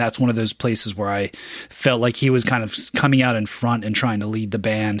listen to him, that's one of those places where I felt like he was kind of coming out in front and trying to lead the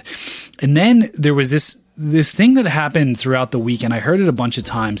band. And then there was this thing that happened throughout the week, and I heard it a bunch of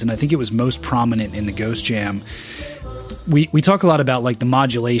times, and I think it was most prominent in the Ghost Jam. We talk a lot about like the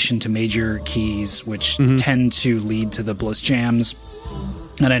modulation to major keys, which tend to lead to the Bliss Jams.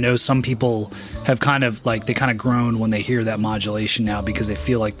 And I know some people have kind of groan when they hear that modulation now because they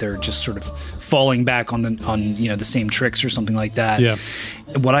feel like they're just sort of falling back on the same tricks or something like that. Yeah.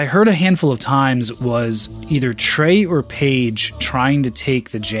 What I heard a handful of times was either Trey or Page trying to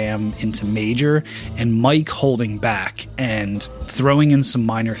take the jam into major and Mike holding back and throwing in some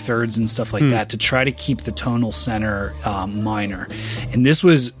minor thirds and stuff like that to try to keep the tonal center minor. And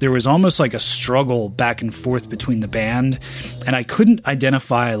there was almost like a struggle back and forth between the band, and I couldn't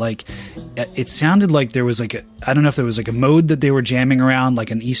identify, like, it sounded like there was I don't know if there was like a mode that they were jamming around,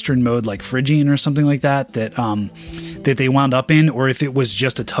 like an Eastern mode, like Phrygian or something like that they wound up in, or if it was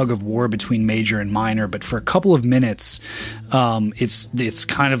just a tug of war between major and minor. But for a couple of minutes, it's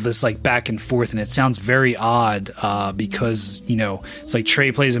kind of this like back and forth, and it sounds very odd because, it's like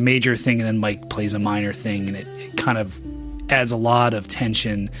Trey plays a major thing and then Mike plays a minor thing, and it kind of adds a lot of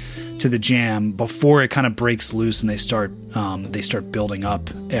tension to the jam before it kind of breaks loose and they start building up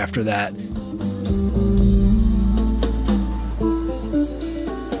after that.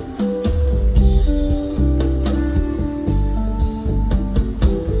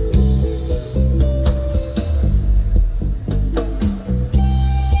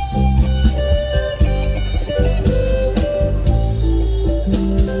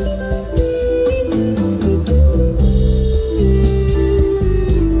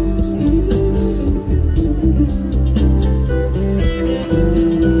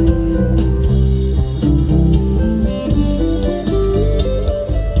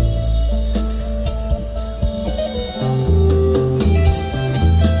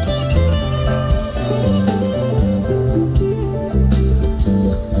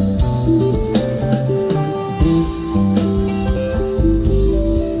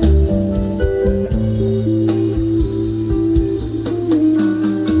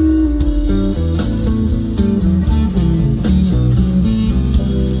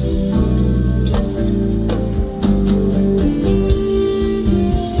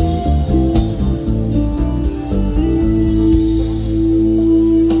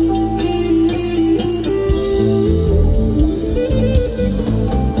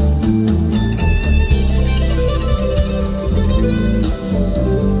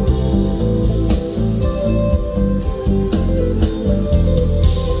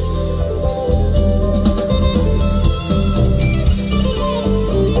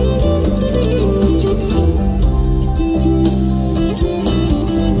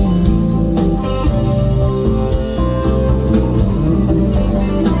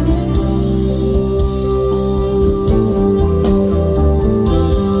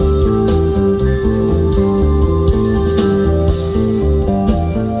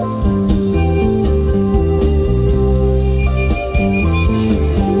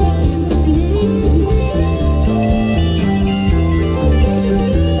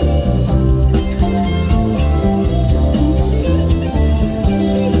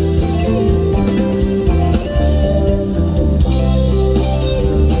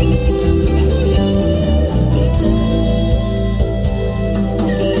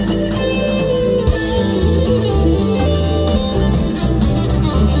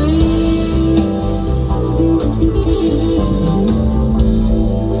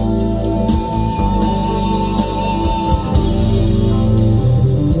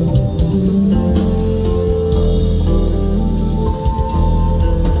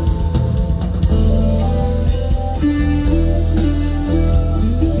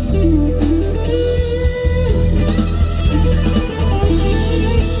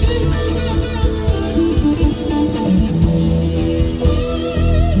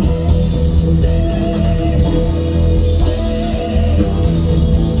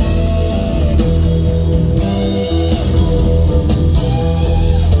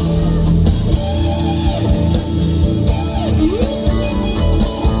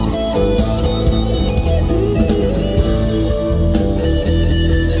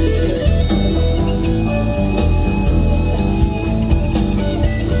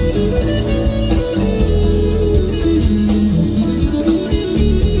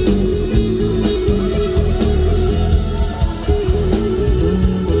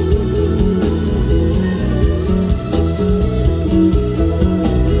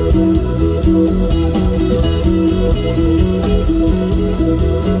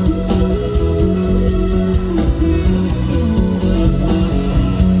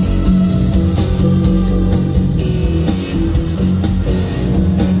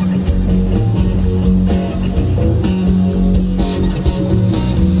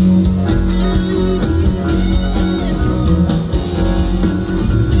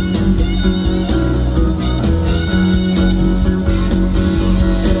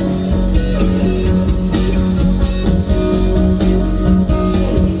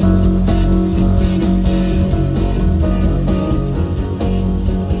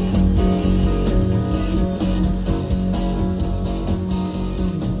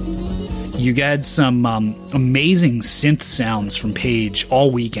 had some amazing synth sounds from Page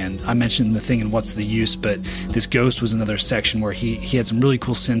all weekend. I mentioned the thing in What's the Use, but this Ghost was another section where he had some really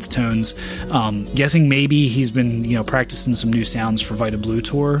cool synth tones. Guessing maybe he's been practicing some new sounds for Vita Blue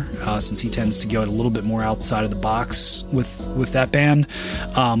Tour, since he tends to go a little bit more outside of the box with that band.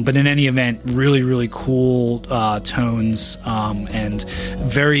 But in any event, really, really cool tones, and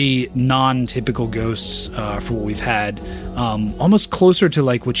very non-typical Ghosts for what we've had. Almost closer to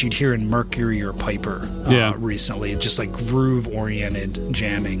like what you'd hear in Mercury or Piper recently, just like groove-oriented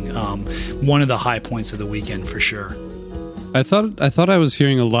jamming. One of the high points of the weekend for sure. I thought I was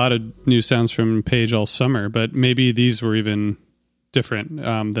hearing a lot of new sounds from Page all summer, but maybe these were even different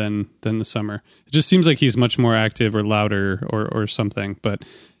than the summer. It just seems like he's much more active or louder or something, but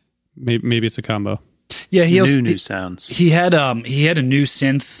maybe it's a combo. Yeah, new sounds. He had a new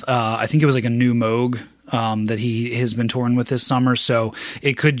synth. I think it was like a new Moog that he has been touring with this summer. So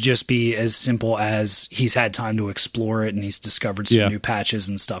it could just be as simple as he's had time to explore it and he's discovered some new patches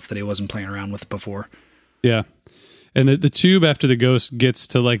and stuff that he wasn't playing around with before. Yeah, and the tube after the Ghost gets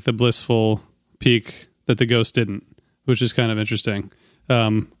to like the blissful peak that the Ghost didn't, which is kind of interesting.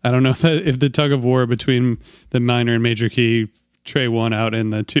 I don't know if the tug of war between the minor and major key Trey won out in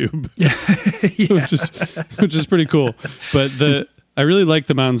the tube, which is pretty cool. But I really like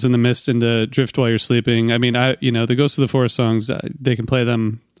the Mountains in the Mist and the Drift While You're Sleeping. I mean, the Ghost of the Forest songs, they can play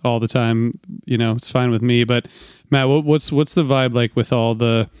them all the time. It's fine with me. But Matt, what's the vibe like with all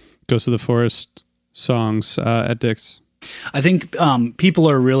the Ghost of the Forest songs at Dick's? I think people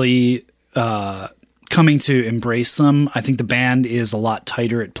are really coming to embrace them. I think the band is a lot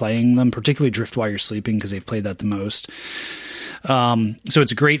tighter at playing them, particularly Drift While You're Sleeping, because they've played that the most. So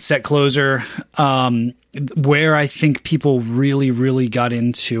it's a great set closer. Where I think people really, really got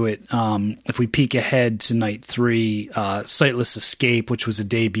into it, if we peek ahead to night 3, Sightless Escape, which was a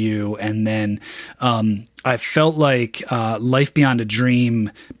debut, and then I felt like Life Beyond a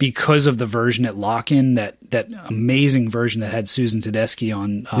Dream, because of the version at Lock-In, that amazing version that had Susan Tedeschi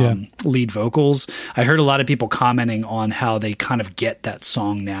on lead vocals. I heard a lot of people commenting on how they kind of get that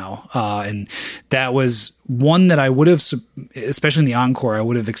song now, and that was one that I would have, especially in the encore, I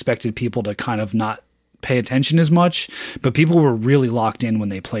would have expected people to kind of not pay attention as much, but people were really locked in when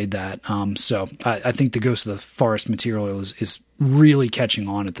they played that. So I think the Ghost of the Forest material is really catching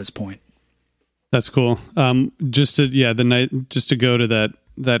on at this point. That's cool. Just to go to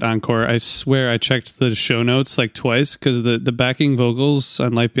that encore, I swear I checked the show notes like twice because the backing vocals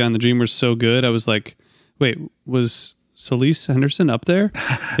on Life Beyond the Dream were so good. I was like, wait, was Celise Henderson up there?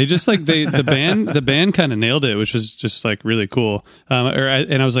 They just like the band kind of nailed it, which was just like really cool.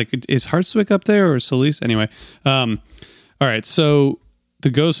 And I was like, is Hartswick up there or Celise? Anyway, all right. So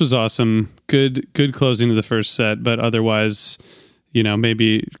the Ghost was awesome. Good closing to the first set, but otherwise,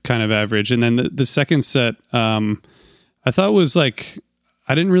 maybe kind of average. And then the second set, I thought was like,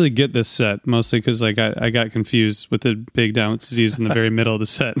 I didn't really get this set, mostly because like I got confused with the Big Down with Disease in the very middle of the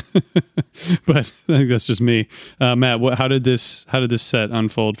set. But I think that's just me. Matt, how did this set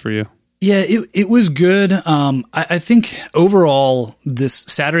unfold for you? Yeah, it was good. I think overall this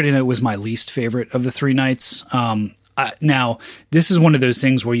Saturday night was my least favorite of the 3 nights. Now, this is one of those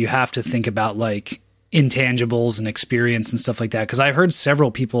things where you have to think about like intangibles and experience and stuff like that, because I heard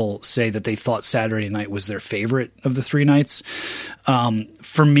several people say that they thought Saturday night was their favorite of the 3 nights.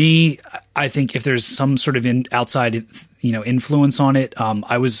 For me, I think if there's some sort of outside influence on it,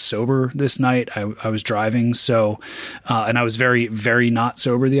 I was sober this night. I was driving, so and I was very, very not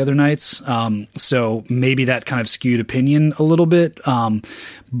sober the other nights. So maybe that kind of skewed opinion a little bit.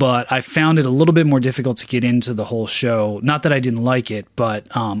 But I found it a little bit more difficult to get into the whole show. Not that I didn't like it, but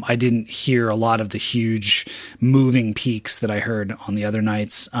I didn't hear a lot of the huge moving peaks that I heard on the other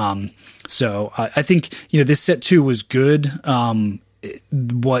nights. So I think, this set 2 was good.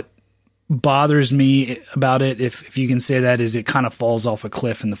 What bothers me about it, if you can say that, is it kind of falls off a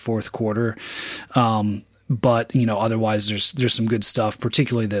cliff in the fourth quarter. But otherwise there's some good stuff,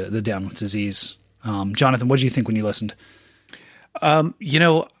 particularly the Down with Disease. Jonathan, what did you think when you listened?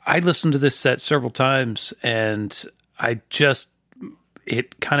 I listened to this set several times and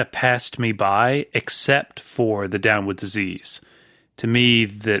it kind of passed me by, except for the Down with Disease. To me,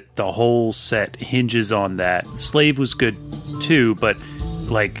 that the whole set hinges on that. Slave was good too, but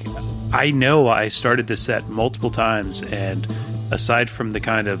like, I know I started the set multiple times, and aside from the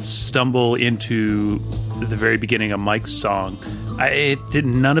kind of stumble into the very beginning of Mike's song,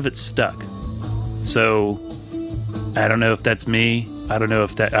 none of it stuck. So I don't know if that's me. I don't know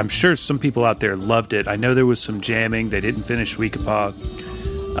if I'm sure some people out there loved it. I know there was some jamming. They didn't finish Weekapaw.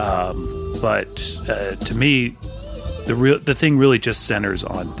 But to me, the thing really just centers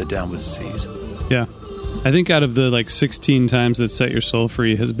on the Down with Disease. Yeah. I think out of the like 16 times that Set Your Soul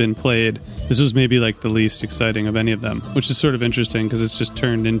Free has been played, this was maybe like the least exciting of any of them, which is sort of interesting because it's just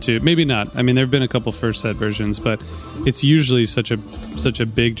turned into, maybe not. I mean, there have been a couple first set versions, but it's usually such a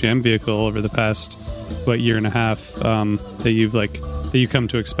big jam vehicle over the past year and a half that you come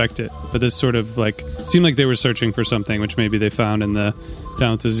to expect it. But this sort of like seemed like they were searching for something, which maybe they found in the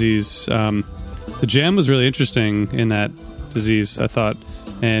Down with Disease. The jam was really interesting in that Disease, I thought.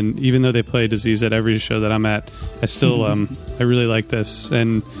 And even though they play Disease at every show that I'm at, I still I really like this.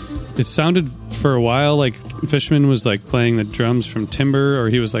 And it sounded for a while like Fishman was like playing the drums from Timber, or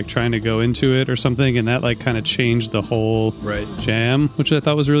he was like trying to go into it or something, and that like kind of changed the whole jam, which I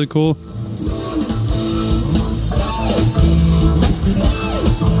thought was really cool.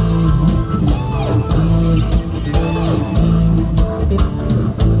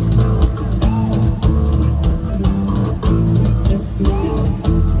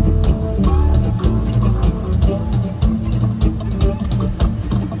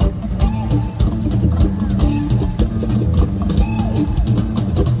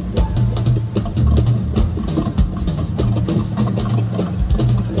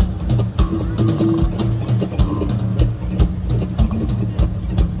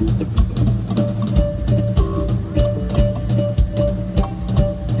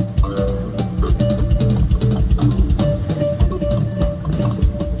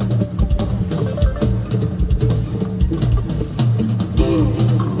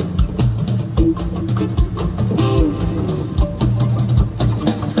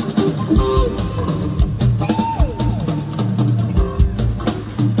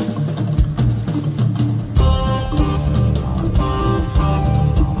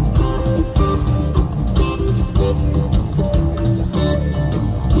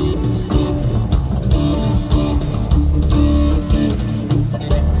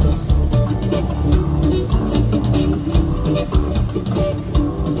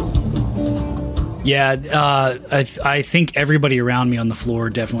 Yeah, I think everybody around me on the floor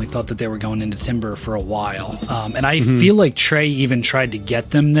definitely thought that they were going into Timber for a while. And I feel like Trey even tried to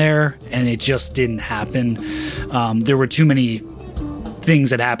get them there, and it just didn't happen. There were too many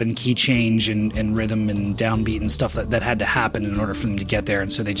things that happened, key change and rhythm and downbeat and stuff that had to happen in order for them to get there,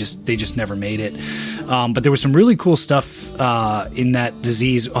 and so they just never made it. But there was some really cool stuff in that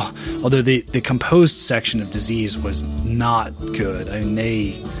Disease, although the composed section of Disease was not good. I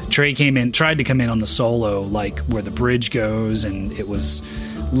mean, Trey tried to come in on the solo, like where the bridge goes, and it was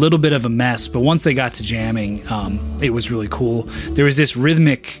a little bit of a mess, but once they got to jamming, it was really cool. There was this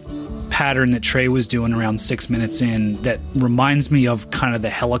rhythmic pattern that Trey was doing around 6 minutes in that reminds me of kind of the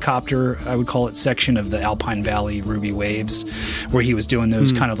helicopter, I would call it, section of the Alpine Valley Ruby Waves, where he was doing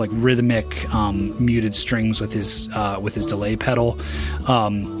those kind of like rhythmic muted strings with his delay pedal,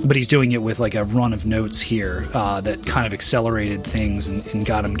 but he's doing it with like a run of notes here that kind of accelerated things and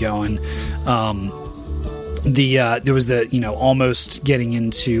got him going. There was the almost getting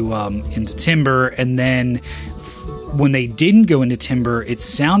into Timber, and then when they didn't go into Timber, it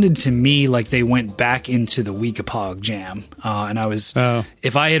sounded to me like they went back into the Weekapaug jam. And I was,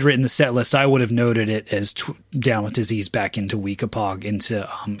 if I had written the set list, I would have noted it as Down with Disease back into Weekapaug, into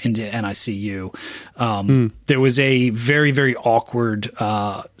NICU. There was a very, very awkward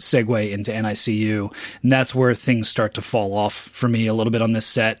segue into NICU, and that's where things start to fall off for me a little bit on this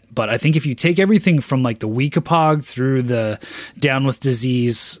set. But I think if you take everything from like the Weekapaug through the Down with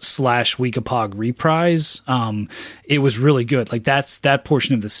Disease / Weekapaug reprise, it was really good. Like that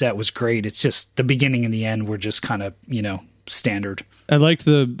portion of the set was great. It's just the beginning and the end were just kind of, standard. I liked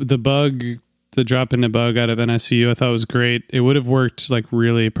the the drop into Bug out of NICU. I thought was great. It would have worked like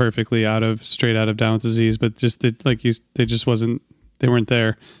really perfectly straight out of Down with Disease, but just they just they weren't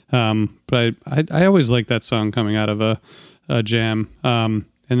there. But I always liked that song coming out of a jam. And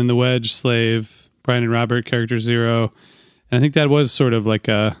then the Wedge, Slave, Brian and Robert, Character Zero. And I think that was sort of like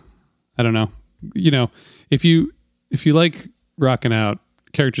I don't know, if you like rocking out,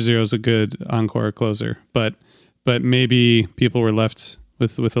 Character Zero is a good encore closer, but maybe people were left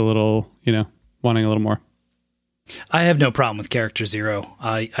with a little, wanting a little more. I have no problem with Character Zero.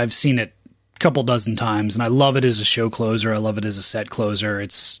 I've seen it a couple dozen times, and I love it as a show closer. I love it as a set closer.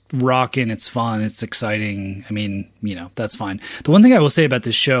 It's rocking, it's fun, it's exciting. I mean, that's fine. The one thing I will say about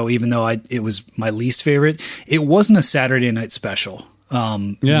this show, even though it was my least favorite, it wasn't a Saturday night special.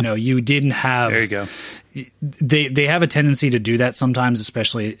 You didn't have... There you go. They have a tendency to do that sometimes,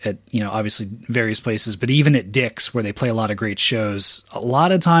 especially at, obviously various places, but even at Dick's where they play a lot of great shows, a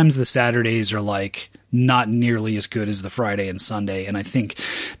lot of times the Saturdays are like not nearly as good as the Friday and Sunday. And I think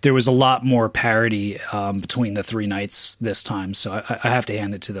there was a lot more parity between the 3 nights this time. So I have to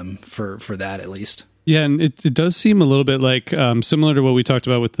hand it to them for that at least. Yeah, and it does seem a little bit like similar to what we talked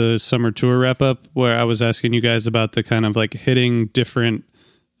about with the summer tour wrap-up, where I was asking you guys about the kind of like hitting different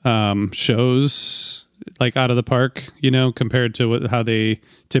shows like out of the park, compared to how they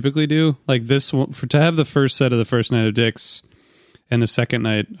typically do. Like this, to have the first set of the first night of Dick's and the second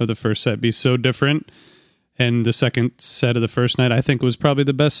night of the first set be so different, and the second set of the first night I think was probably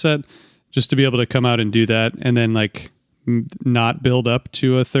the best set, just to be able to come out and do that and then like not build up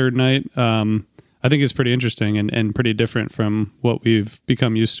to a third night. I think it's pretty interesting and pretty different from what we've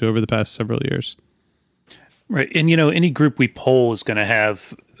become used to over the past several years. Right. And, any group we poll is going to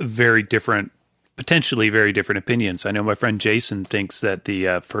have potentially very different opinions. I know my friend Jason thinks that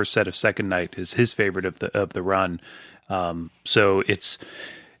the first set of second night is his favorite of the run. So it's,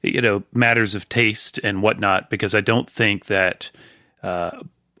 matters of taste and whatnot, because I don't think that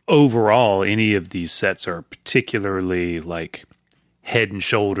overall any of these sets are particularly like head and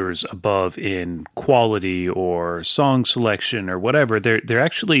shoulders above in quality or song selection or whatever. They're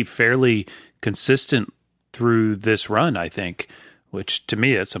actually fairly consistent through this run, I think, which to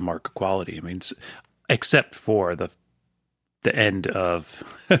me that's a mark of quality. I mean, except for the end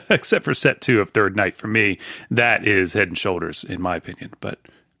of except for set 2 of third night, for me that is head and shoulders in my opinion, but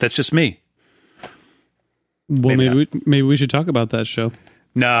that's just me. Well, maybe we should talk about that show.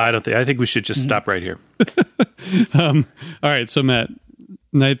 No, I don't think. I think we should just stop right here. All right, so Matt,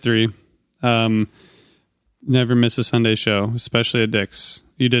 night 3, never miss a Sunday show, especially at Dick's.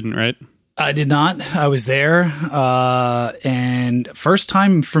 You didn't, right? I did not. I was there, and first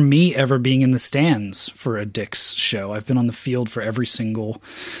time for me ever being in the stands for a Dick's show. I've been on the field for every single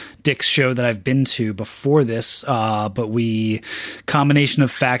Dick's show that I've been to before this, but combination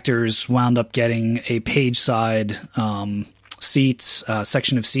of factors, wound up getting a page side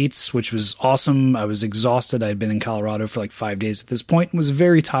section of seats, which was awesome. I was exhausted. I'd been in Colorado for like 5 days at this point and was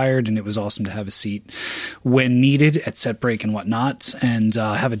very tired, and it was awesome to have a seat when needed at set break and whatnot, and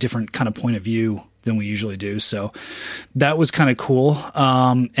have a different kind of point of view than we usually do. So that was kind of cool.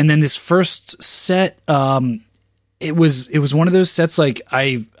 And then this first set, it was one of those sets, like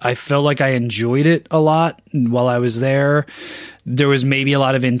I felt like I enjoyed it a lot while I was there. There was maybe a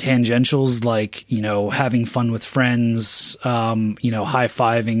lot of intangentials, like, having fun with friends,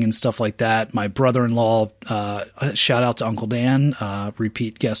 high-fiving and stuff like that. My brother-in-law, shout out to Uncle Dan,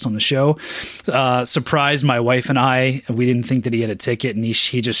 repeat guest on the show, surprised my wife and I. We didn't think that he had a ticket, and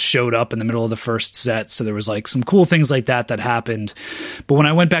he just showed up in the middle of the first set. So there was like some cool things like that happened. But when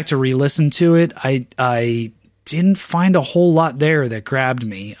I went back to re-listen to it, I didn't find a whole lot there that grabbed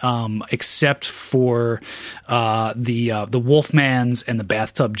me, except for the Wolfman's and the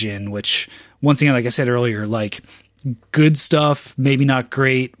Bathtub Gin, which, once again, like I said earlier, like good stuff, maybe not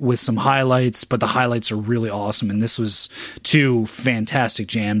great, with some highlights, but the highlights are really awesome. And this was 2 fantastic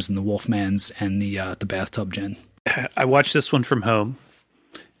jams in the Wolfman's and the Bathtub Gin. I watched this one from home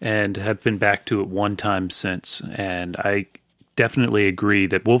and have been back to it one time since, and I definitely agree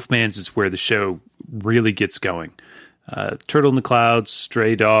that Wolfman's is where the show really gets going. Turtle in the Clouds,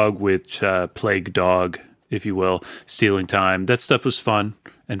 Stray Dog with Plague Dog, if you will, Stealing Time. That stuff was fun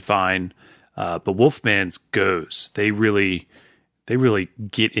and fine. But Wolfman's goes. They really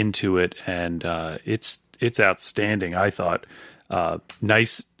get into it, and it's outstanding, I thought.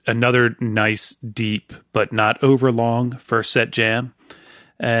 Another nice, deep, but not over-long first set jam.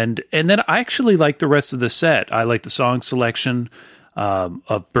 And then I actually like the rest of the set. I like the song selection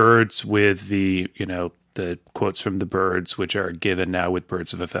of Birds with the quotes from the Birds, which are given now with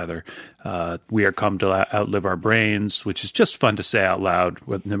Birds of a Feather. We Are Come to Outlive Our Brains, which is just fun to say out loud,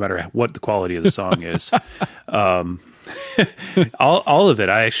 no matter what the quality of the song is. All of it.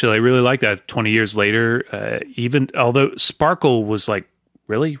 I really like that. 20 years later, even although Sparkle was like,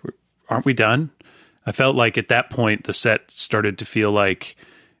 really? Aren't we done? I felt like at that point the set started to feel like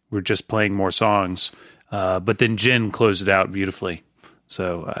we're just playing more songs. But then Gin closed it out beautifully.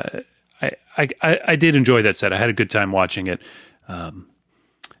 So I did enjoy that set. I had a good time watching it.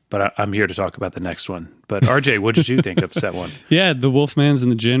 But I'm here to talk about the next one. But RJ, what did you think of set 1? Yeah, the Wolfman's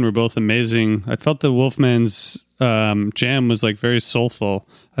and the Gin were both amazing. I felt the Wolfman's jam was like very soulful.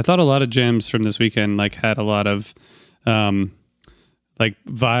 I thought a lot of jams from this weekend like had a lot of like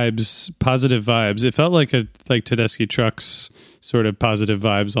vibes, positive vibes. It felt like Tedeschi Trucks sort of positive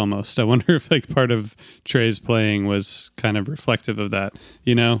vibes almost. I wonder if like part of Trey's playing was kind of reflective of that.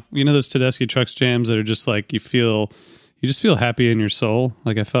 You know those Tedeschi Trucks jams that are just like you just feel happy in your soul.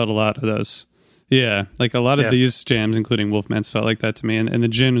 Like I felt a lot of those. Yeah, like a lot of these jams, including Wolfman's, felt like that to me. And the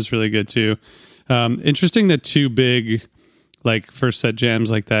Gin was really good too. Interesting that two big, like, first set jams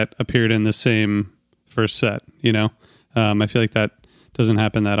like that appeared in the same first set, you know? I feel like that doesn't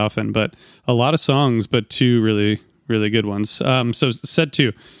happen that often, but a lot of songs, but two really, really good ones. So set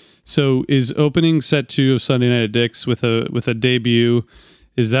two. So is opening set two of Sunday Night at Dick's with a debut,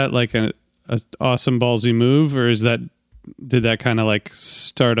 is that like a awesome ballsy move, or did that kind of like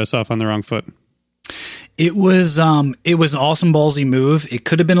start us off on the wrong foot? It was an awesome ballsy move. It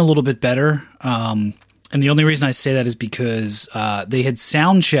could have been a little bit better. And the only reason I say that is because they had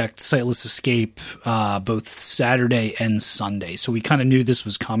sound checked Sightless Escape both Saturday and Sunday. So we kind of knew this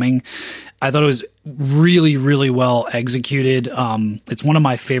was coming. I thought it was really, really well executed. It's one of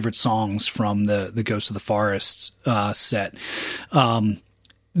my favorite songs from the Ghost of the Forest set.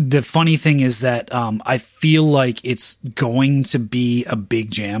 The funny thing is that I feel like it's going to be a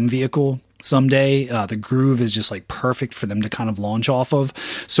big jam vehicle someday. The groove is just like perfect for them to kind of launch off of.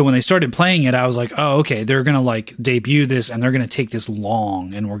 So when they started playing it, I was like, oh, okay, they're going to like debut this and they're going to take this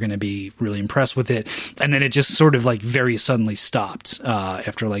long and we're going to be really impressed with it. And then it just sort of like very suddenly stopped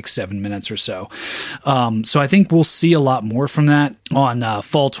after like 7 minutes or so. So I think we'll see a lot more from that on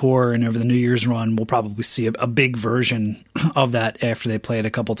Fall Tour, and over the New Year's run, we'll probably see a big version of that after they play it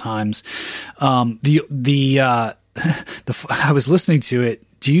a couple times. I was listening to it.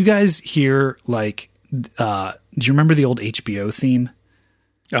 Do you guys hear, like, do you remember the old HBO theme?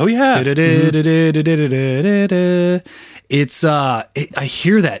 Oh, yeah. It's, I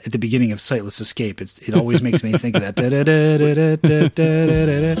hear that at the beginning of Sightless Escape. It always makes me think of that.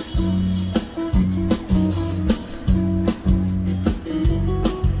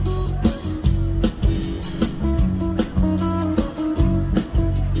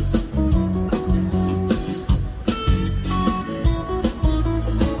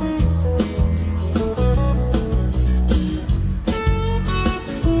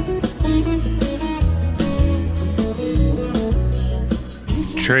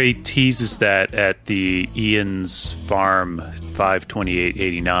 Trey teases that at the Ian's Farm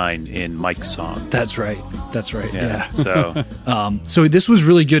 52889 in Mike's song. That's right. Yeah. So this was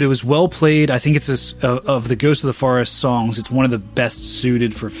really good. It was well played. I think it's of the Ghost of the Forest songs, it's one of the best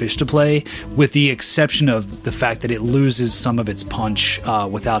suited for Fish to play, with the exception of the fact that it loses some of its punch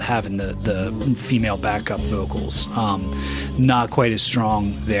without having the female backup vocals. Not quite as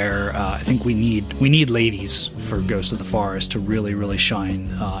strong there. I think we need ladies for Ghost of the Forest to really, really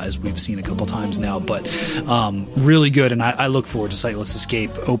shine, as we've seen a couple times now. But really good, and I look forward to Sightless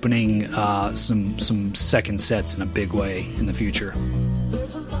Escape opening some second sets in a big way in the future.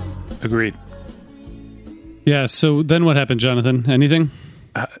 Agreed. Yeah, so then what happened, Jonathan? Anything?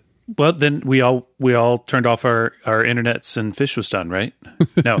 Well, then we all turned off our internets and Fish was done, right?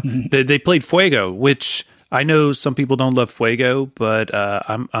 No, they played Fuego, which I know some people don't love Fuego, but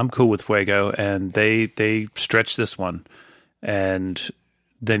I'm cool with Fuego, and they stretched this one, and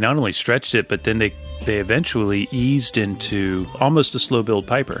they not only stretched it, but then they eventually eased into almost a slow build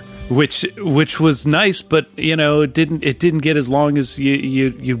Piper, which was nice, but you know it didn't get as long as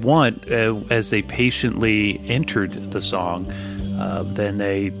you'd want as they patiently entered the song. Then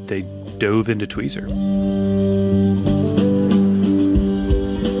they dove into Tweezer.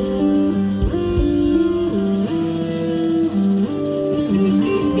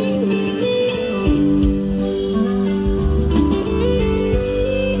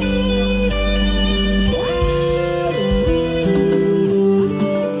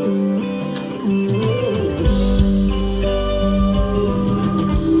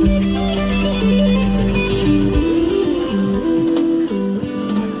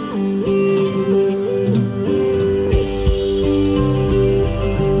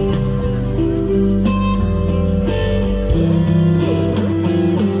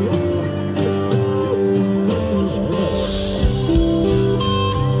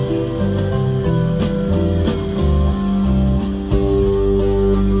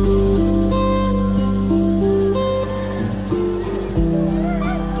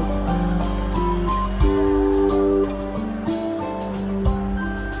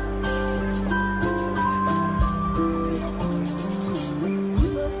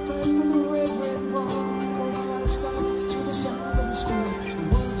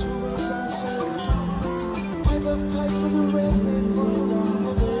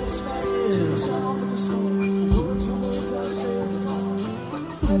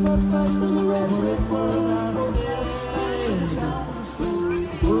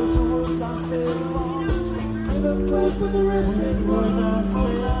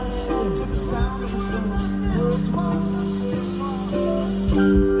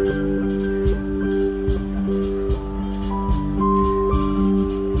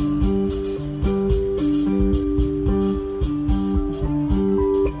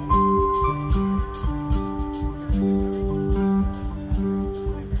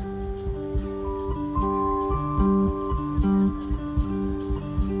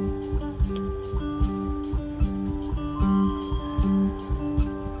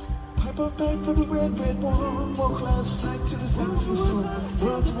 red, red one. Walk last night to the sound store.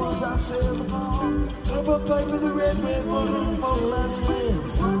 Run towards our sail upon. Up a pipe with the red, red one. Walk last night to the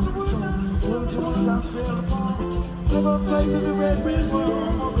sound store. Run towards our sail upon. Up a pipe with the red, red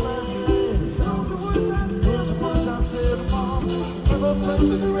one. Walk last night to the sound store. Run towards our sail upon. Up a pipe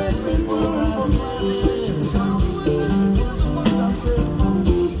with the red, red one. Walk last night to the sound store. Run towards our sail upon.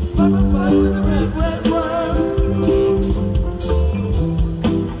 Up a pipe with the red, red one.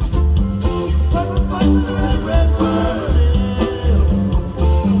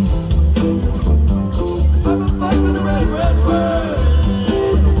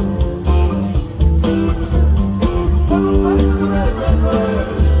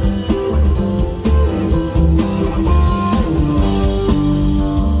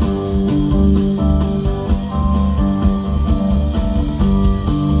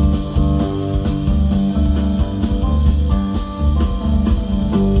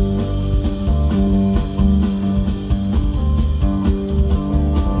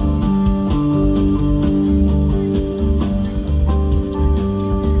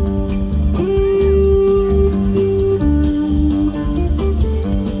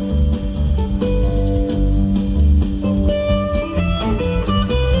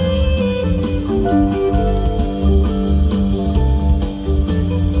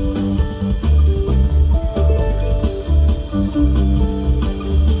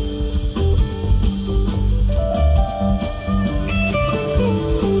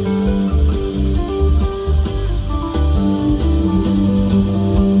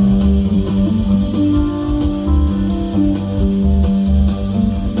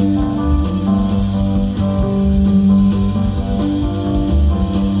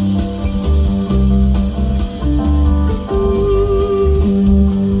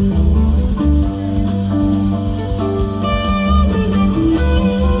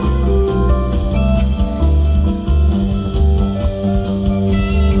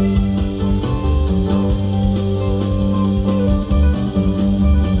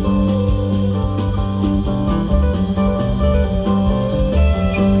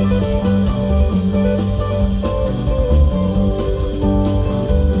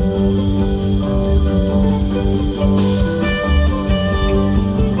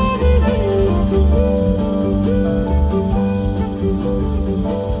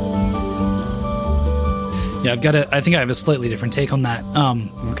 I think I have a slightly different take on that.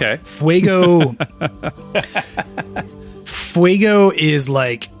 Okay. Fuego is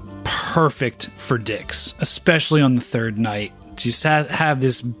like perfect for dicks, especially on the third night. Just have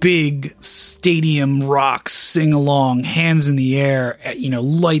this big stadium rock sing along, hands in the air,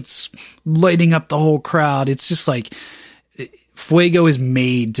 lights lighting up the whole crowd. It's just like Fuego is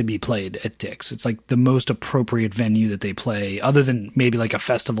made to be played at Dick's. It's like the most appropriate venue that they play, other than maybe like a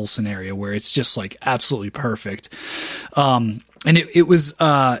festival scenario where it's just like absolutely perfect. And it was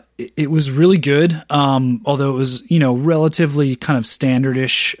really good. Although it was, relatively kind of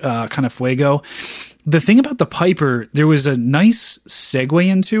standardish, kind of Fuego. The thing about the Piper, there was a nice segue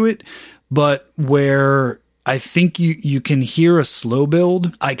into it, but where I think you can hear a slow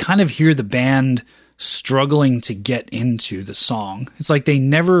build, I kind of hear the band struggling to get into the song. It's like they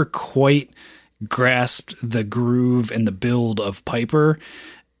never quite grasped the groove and the build of Piper,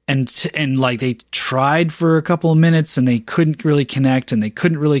 and like they tried for a couple of minutes and they couldn't really connect,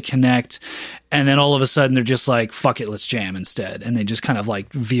 and then all of a sudden they're just like, fuck it, let's jam instead, and they just kind of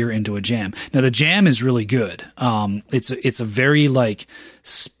like veer into a jam. Now the jam is really good. It's a very like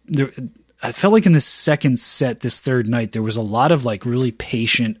I felt like in this second set, this third night, there was a lot of like really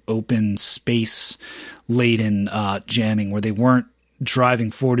patient, open space laden jamming where they weren't driving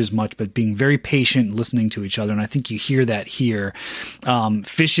forward as much, but being very patient, listening to each other. And I think you hear that here.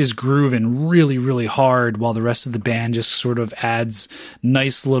 Fish is grooving really, really hard while the rest of the band just sort of adds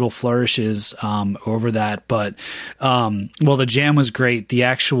nice little flourishes over that. But while the jam was great, the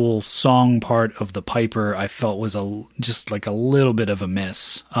actual song part of the Piper I felt was just like a little bit of a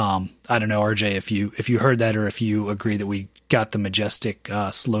miss. I don't know, RJ, if you heard that or if you agree that we got the majestic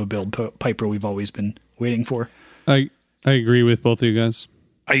slow build Piper we've always been waiting for. I agree with both of you guys.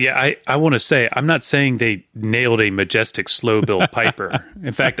 I want to say, I'm not saying they nailed a majestic slow build Piper.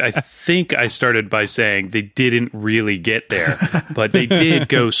 In fact, I think I started by saying they didn't really get there, but they did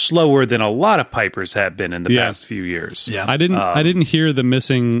go slower than a lot of Pipers have been in the past few years. Yeah, I didn't hear the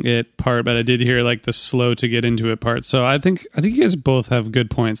missing it part, but I did hear like the slow to get into it part. So I think you guys both have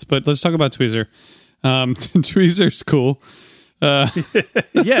good points. But let's talk about Tweezer. Tweezer's cool. Yeah,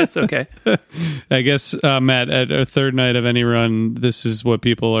 it's okay. I guess, Matt, at a third night of any run, this is what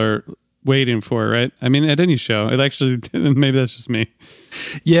people are waiting for, right? I mean, at any show. It actually, maybe that's just me.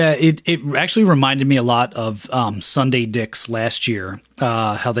 Yeah, it actually reminded me a lot of Sunday Dicks last year.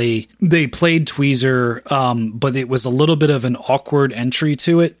 How they played Tweezer, but it was a little bit of an awkward entry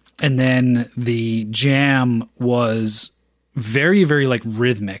to it, and then the jam was very, very like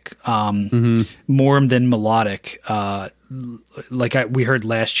rhythmic, more than melodic. Like we heard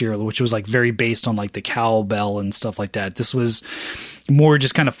last year, which was like very based on like the cowbell and stuff like that. This was more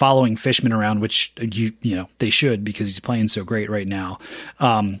just kind of following Fishman around, which you know they should, because he's playing so great right now.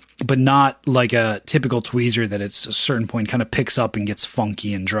 But not like a typical Tweezer that at a certain point kind of picks up and gets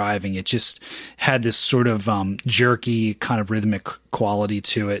funky and driving. It just had this sort of jerky kind of rhythmic quality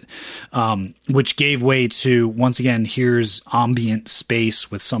to it, which gave way to, once again, here's ambient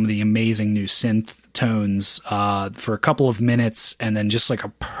space with some of the amazing new synth tones for a couple of minutes, and then just like a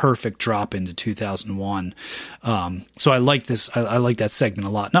perfect drop into 2001. So I like this. I like that segment a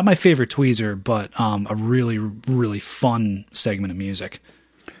lot. Not my favorite Tweezer, but a really, really fun segment of music.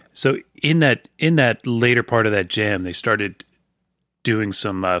 So in that later part of that jam, they started doing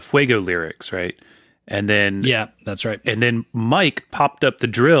some Fuego lyrics, right? And then yeah, that's right. And then Mike popped up the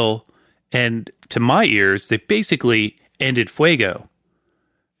drill, and to my ears, they basically ended Fuego.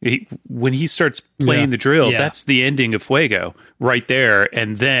 When he starts playing the drill, that's the ending of Fuego right there.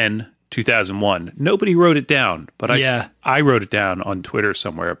 And then 2001. Nobody wrote it down, but I wrote it down on Twitter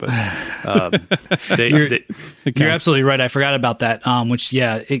somewhere. But you're absolutely right. I forgot about that. Which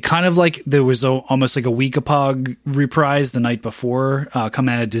it kind of like there was almost like a Weekapog reprise the night before,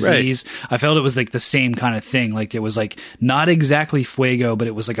 Coming Out of Disease. Right. I felt it was like the same kind of thing. Like it was like not exactly Fuego, but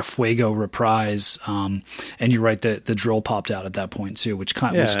it was like a Fuego reprise. And you're right, the drill popped out at that point too, which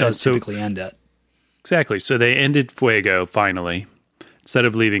does typically end it. Exactly. So they ended Fuego finally, instead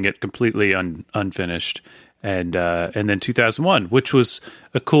of leaving it completely unfinished, and then 2001, which was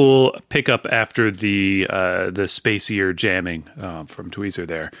a cool pickup after the spacier jamming from Tweezer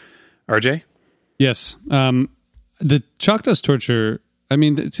there. RJ? Yes. The Chalk Dust Torture, I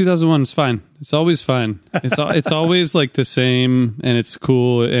mean, 2001 is fine. It's always fine. It's always like the same, and it's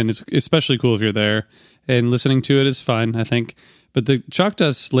cool, and it's especially cool if you're there, and listening to it is fine, I think. But the Chalk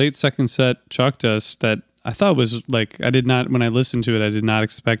Dust late second set Chalk Dust that I thought was like, when I listened to it, I did not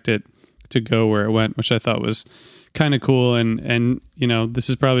expect it to go where it went, which I thought was kind of cool. And, you know, this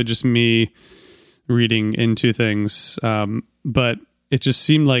is probably just me reading into things. But it just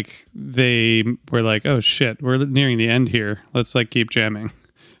seemed like they were like, oh shit, we're nearing the end here. Let's like keep jamming.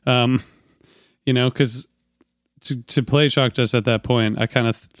 You know, cause to play Chalk Dust at that point, I kind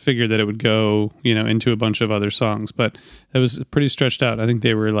of figured that it would go, you know, into a bunch of other songs, but it was pretty stretched out. I think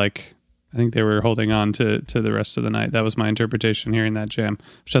they were holding on to the rest of the night. That was my interpretation hearing that jam,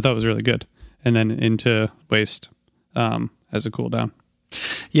 which I thought was really good. And then into Waste as a cool down.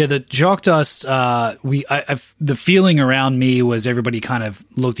 Yeah, the Chalk Dust, the feeling around me was everybody kind of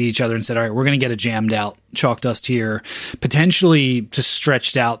looked at each other and said, all right, we're going to get a jammed out Chalk Dust here, potentially just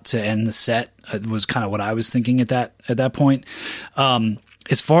stretched out to end the set. It was kind of what I was thinking at that point.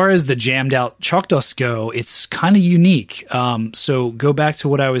 As far as the jammed out Chalk Dust go, it's kind of unique. So go back to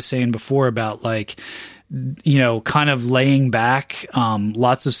what I was saying before about like, you know, kind of laying back,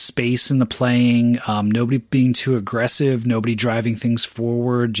 lots of space in the playing, nobody being too aggressive, nobody driving things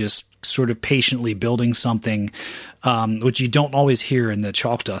forward, just sort of patiently building something, which you don't always hear in the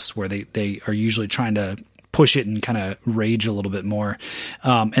Chalk Dust, where they are usually trying to push it and kind of rage a little bit more.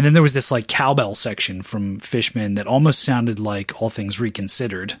 And then there was this like cowbell section from Fishman that almost sounded like All Things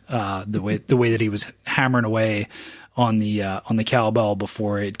Reconsidered, the way that he was hammering away on the cowbell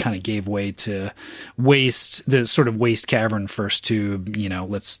before it kind of gave way to Waste, the sort of Waste Cavern first tube, you know,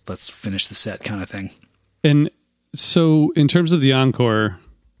 let's finish the set kind of thing. And so in terms of the encore,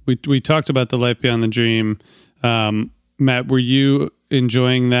 we talked about the Life Beyond the Dream. Matt, were you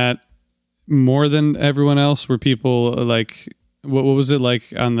enjoying that more than everyone else? Were people like, what was it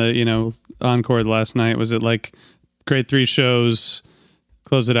like on the, you know, encore last night? Was it like great 3 shows,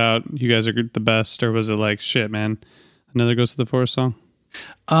 close it out, you guys are the best, or was it like, shit, man, another Ghost of the Forest song?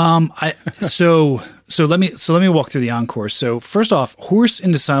 So let me walk through the encore. So first off, Horse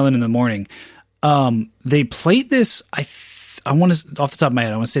into Silent in the Morning. They played this. I want to, off the top of my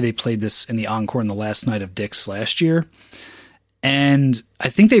head, I want to say they played this in the encore in the last night of Dick's last year. And I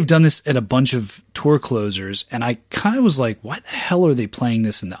think they've done this at a bunch of tour closers. And I kind of was like, why the hell are they playing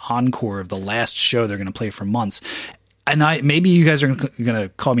this in the encore of the last show they're going to play for months? And maybe you guys are going to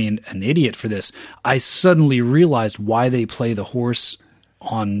call me an idiot for this. I suddenly realized why they play the Horse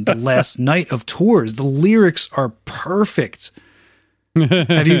on the last night of tours. The lyrics are perfect.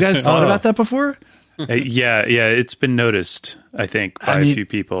 Have you guys thought about that before? Yeah, it's been noticed, I think, by a few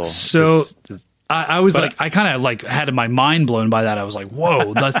people. So I was I kind of had my mind blown by that. I was like,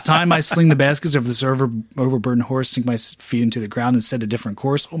 whoa, that's time I sling the baskets over this overburdened horse, sink my feet into the ground and set a different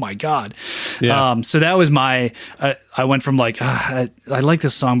course. Oh my God. Yeah. So that was I went from I like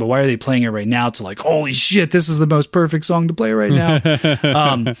this song, but why are they playing it right now, to holy shit, this is the most perfect song to play right now.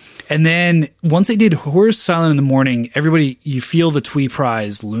 And then once they did Horse Silent in the Morning, everybody, you feel the Twee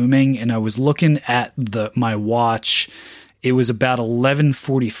prize looming. And I was looking at my watch. It was about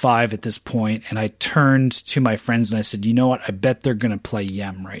 11:45 at this point, and I turned to my friends and I said, you know what? I bet they're going to play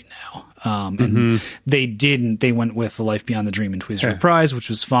Yem right now. And they didn't. They went with The Life Beyond the Dream and Tweezer Reprise, which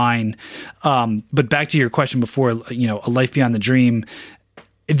was fine. But back to your question before, A Life Beyond the Dream,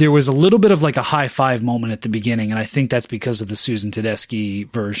 there was a little bit of a high five moment at the beginning, and I think that's because of the Susan Tedeschi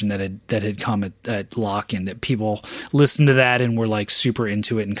version that had come at Lock-In, that people listened to that and were super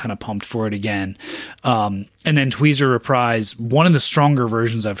into it and kind of pumped for it again. And then Tweezer Reprise, one of the stronger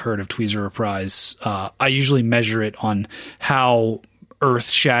versions I've heard of Tweezer Reprise. I usually measure it on how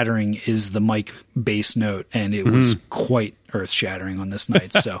earth-shattering is the mic bass note, and it was quite earth-shattering on this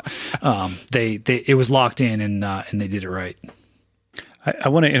night. So it was locked in, and they did it right. I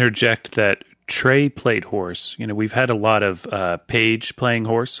want to interject that Trey played horse. We've had a lot of Page playing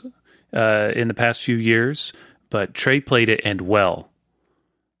horse in the past few years, but Trey played it, and well.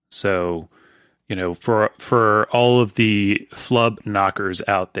 So, for all of the flub knockers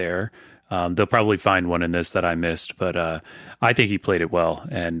out there, they'll probably find one in this that I missed, but I think he played it well,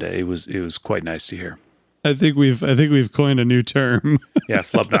 and it was quite nice to hear. I think we've coined a new term. Yeah,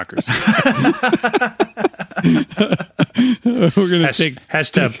 flub knockers. We're gonna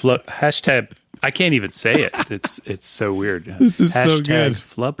hashtag. I can't even say it. It's so weird. This is so good.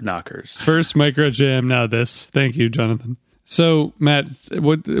 Flub knockers. First micro jam. Now this. Thank you, Jonathan. So, Matt,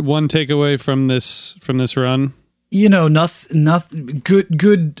 what one takeaway from this run? Nothing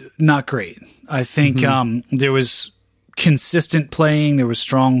good, not great. I think there was consistent playing. There was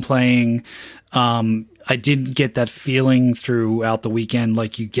strong playing. I didn't get that feeling throughout the weekend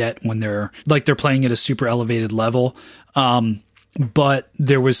like you get when they're playing at a super elevated level. But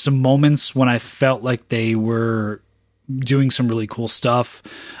there was some moments when I felt like they were doing some really cool stuff.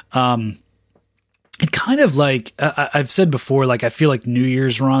 It kind of I've said before, I feel like New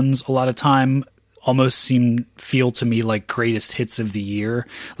Year's runs a lot of time almost feel to me like greatest hits of the year.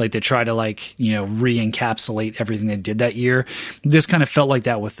 They try to re-encapsulate everything they did that year. This kind of felt like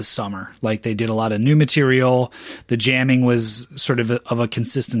that with the summer. They did a lot of new material. The jamming was sort of a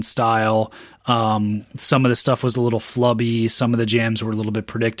consistent style. Some of the stuff was a little flubby. Some of the jams were a little bit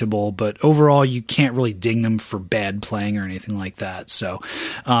predictable, but overall you can't really ding them for bad playing or anything like that. So,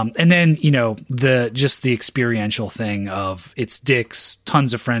 and then, the experiential thing of it's Dick's,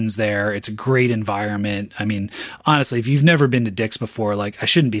 tons of friends there. It's a great environment. I mean, honestly, if you've never been to Dick's before, I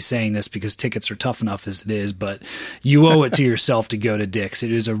shouldn't be saying this because tickets are tough enough as it is, but you owe it to yourself to go to Dick's.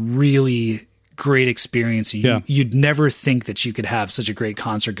 It is a really great experience. You'd never think that you could have such a great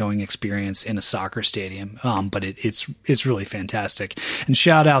concert going experience in a soccer stadium. But it's really fantastic. And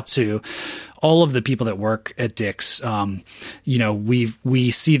shout out to all of the people that work at Dick's.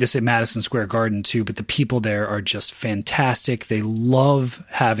 We see this at Madison Square Garden too, but the people there are just fantastic. They love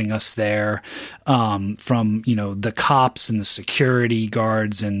having us there. From, the cops and the security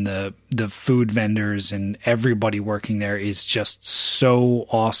guards and the food vendors and everybody working there is just so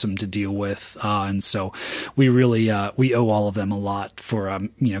awesome to deal with. And so we really, we owe all of them a lot for,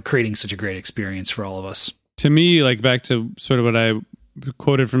 creating such a great experience for all of us. To me, back to sort of what I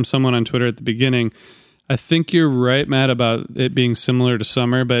quoted from someone on Twitter at the beginning, I think you're right, Matt, about it being similar to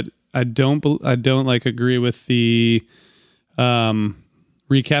summer, but I don't agree with the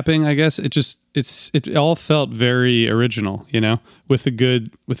recapping. I guess it all felt very original, with the good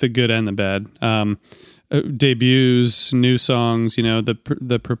and the bad. Debuts, new songs,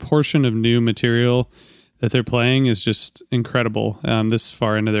 the proportion of new material that they're playing is just incredible this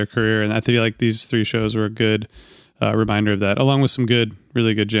far into their career, and I feel like these three shows were a good reminder of that, along with some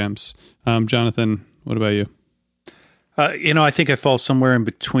really good jams. Jonathan, what about you? I think I fall somewhere in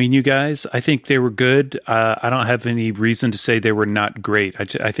between you guys. I think they were good. I don't have any reason to say they were not great.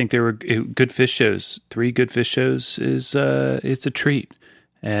 I think they were good Fish shows. 3 good Fish shows is it's a treat.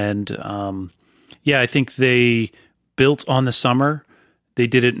 And I think they built on the summer. They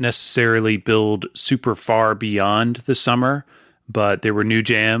didn't necessarily build super far beyond the summer, but there were new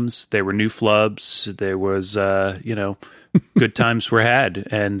jams, there were new flubs, there was, good times were had,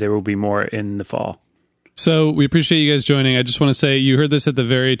 and there will be more in the fall. So we appreciate you guys joining. I just want to say, you heard this at the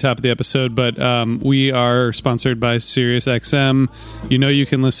very top of the episode, but we are sponsored by SiriusXM. You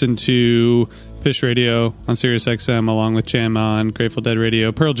can listen to Fish Radio on Sirius XM, along with Jam On, Grateful Dead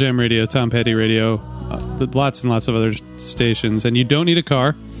Radio, Pearl Jam Radio, Tom Petty Radio, lots and lots of other stations. And you don't need a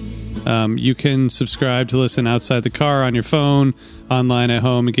car. You can subscribe to listen outside the car, on your phone, online at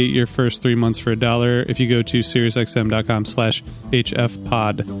home, and get your first 3 months for $1 if you go to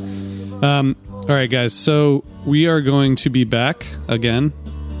SiriusXM.com/HFpod. All right, guys. So we are going to be back again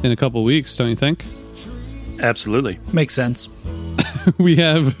in a couple weeks, don't you think? Absolutely. Makes sense. we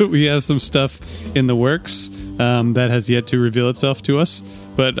have some stuff in the works that has yet to reveal itself to us,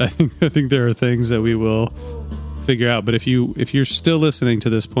 but I think there are things that we will figure out. But if you're still listening to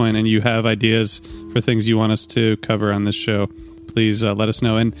this point and you have ideas for things you want us to cover on this show, please let us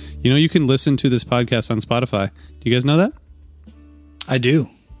know. And you can listen to this podcast on Spotify. Do you guys know that? I do.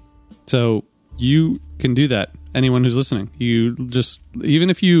 So you can do that. Anyone who's listening, you just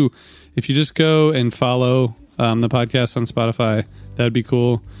if you just go and follow the podcast on Spotify, that'd be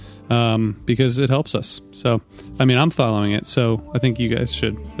cool, because it helps us. So, I'm following it, so I think you guys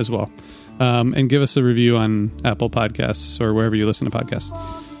should as well. And give us a review on Apple Podcasts or wherever you listen to podcasts.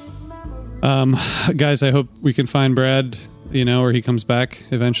 Guys, I hope we can find Brad, or he comes back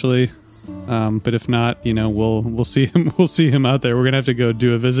eventually. But if not, we'll see him. We'll see him out there. We're gonna have to go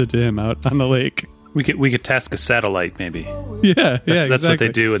do a visit to him out on the lake. We could task a satellite, maybe. Yeah, That's exactly what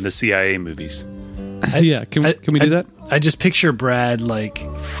they do in the CIA movies. Can we do that? I just picture Brad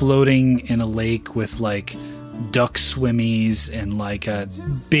floating in a lake with duck swimmies and a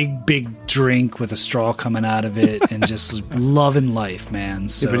big drink with a straw coming out of it and just loving life, man.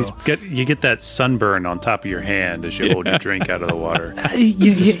 So you get that sunburn on top of your hand as you hold your drink out of the water.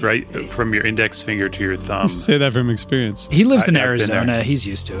 Right from your index finger to your thumb. Say that from experience. He lives in Arizona. He's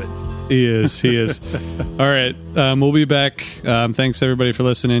used to it. He is. All right. We'll be back. Thanks everybody for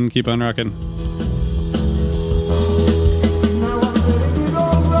listening. Keep on rocking.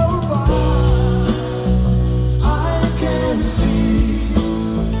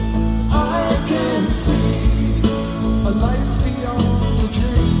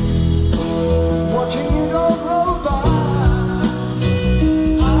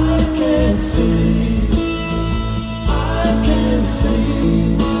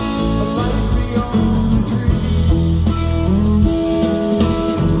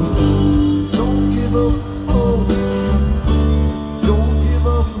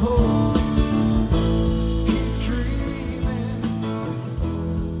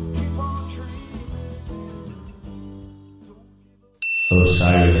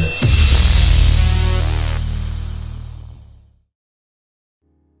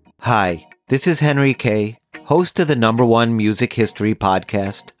 Hi, this is Henry Kay, host of the #1 music history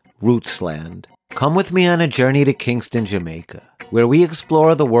podcast, Rootsland. Come with me on a journey to Kingston, Jamaica, where we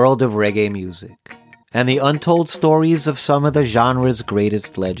explore the world of reggae music and the untold stories of some of the genre's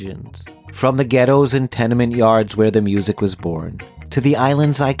greatest legends. From the ghettos and tenement yards where the music was born, to the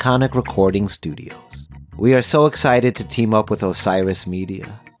island's iconic recording studios. We are so excited to team up with Osiris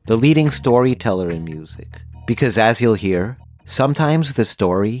Media, the leading storyteller in music, because as you'll hear, sometimes the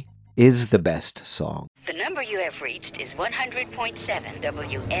story is the best song. The number you have reached is 100.7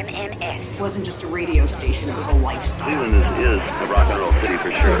 WMMS. It wasn't just a radio station, it was a lifestyle. Cleveland is a rock and roll city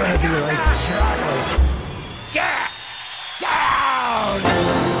for sure. We're gonna be like Get down! The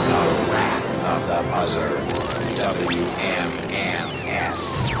Wrath of the Buzzard. WMMS.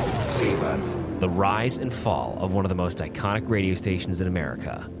 Cleveland. The rise and fall of one of the most iconic radio stations in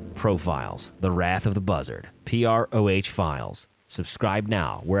America. Profiles, The Wrath of the Buzzard, PROH Files. Subscribe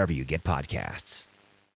now wherever you get podcasts.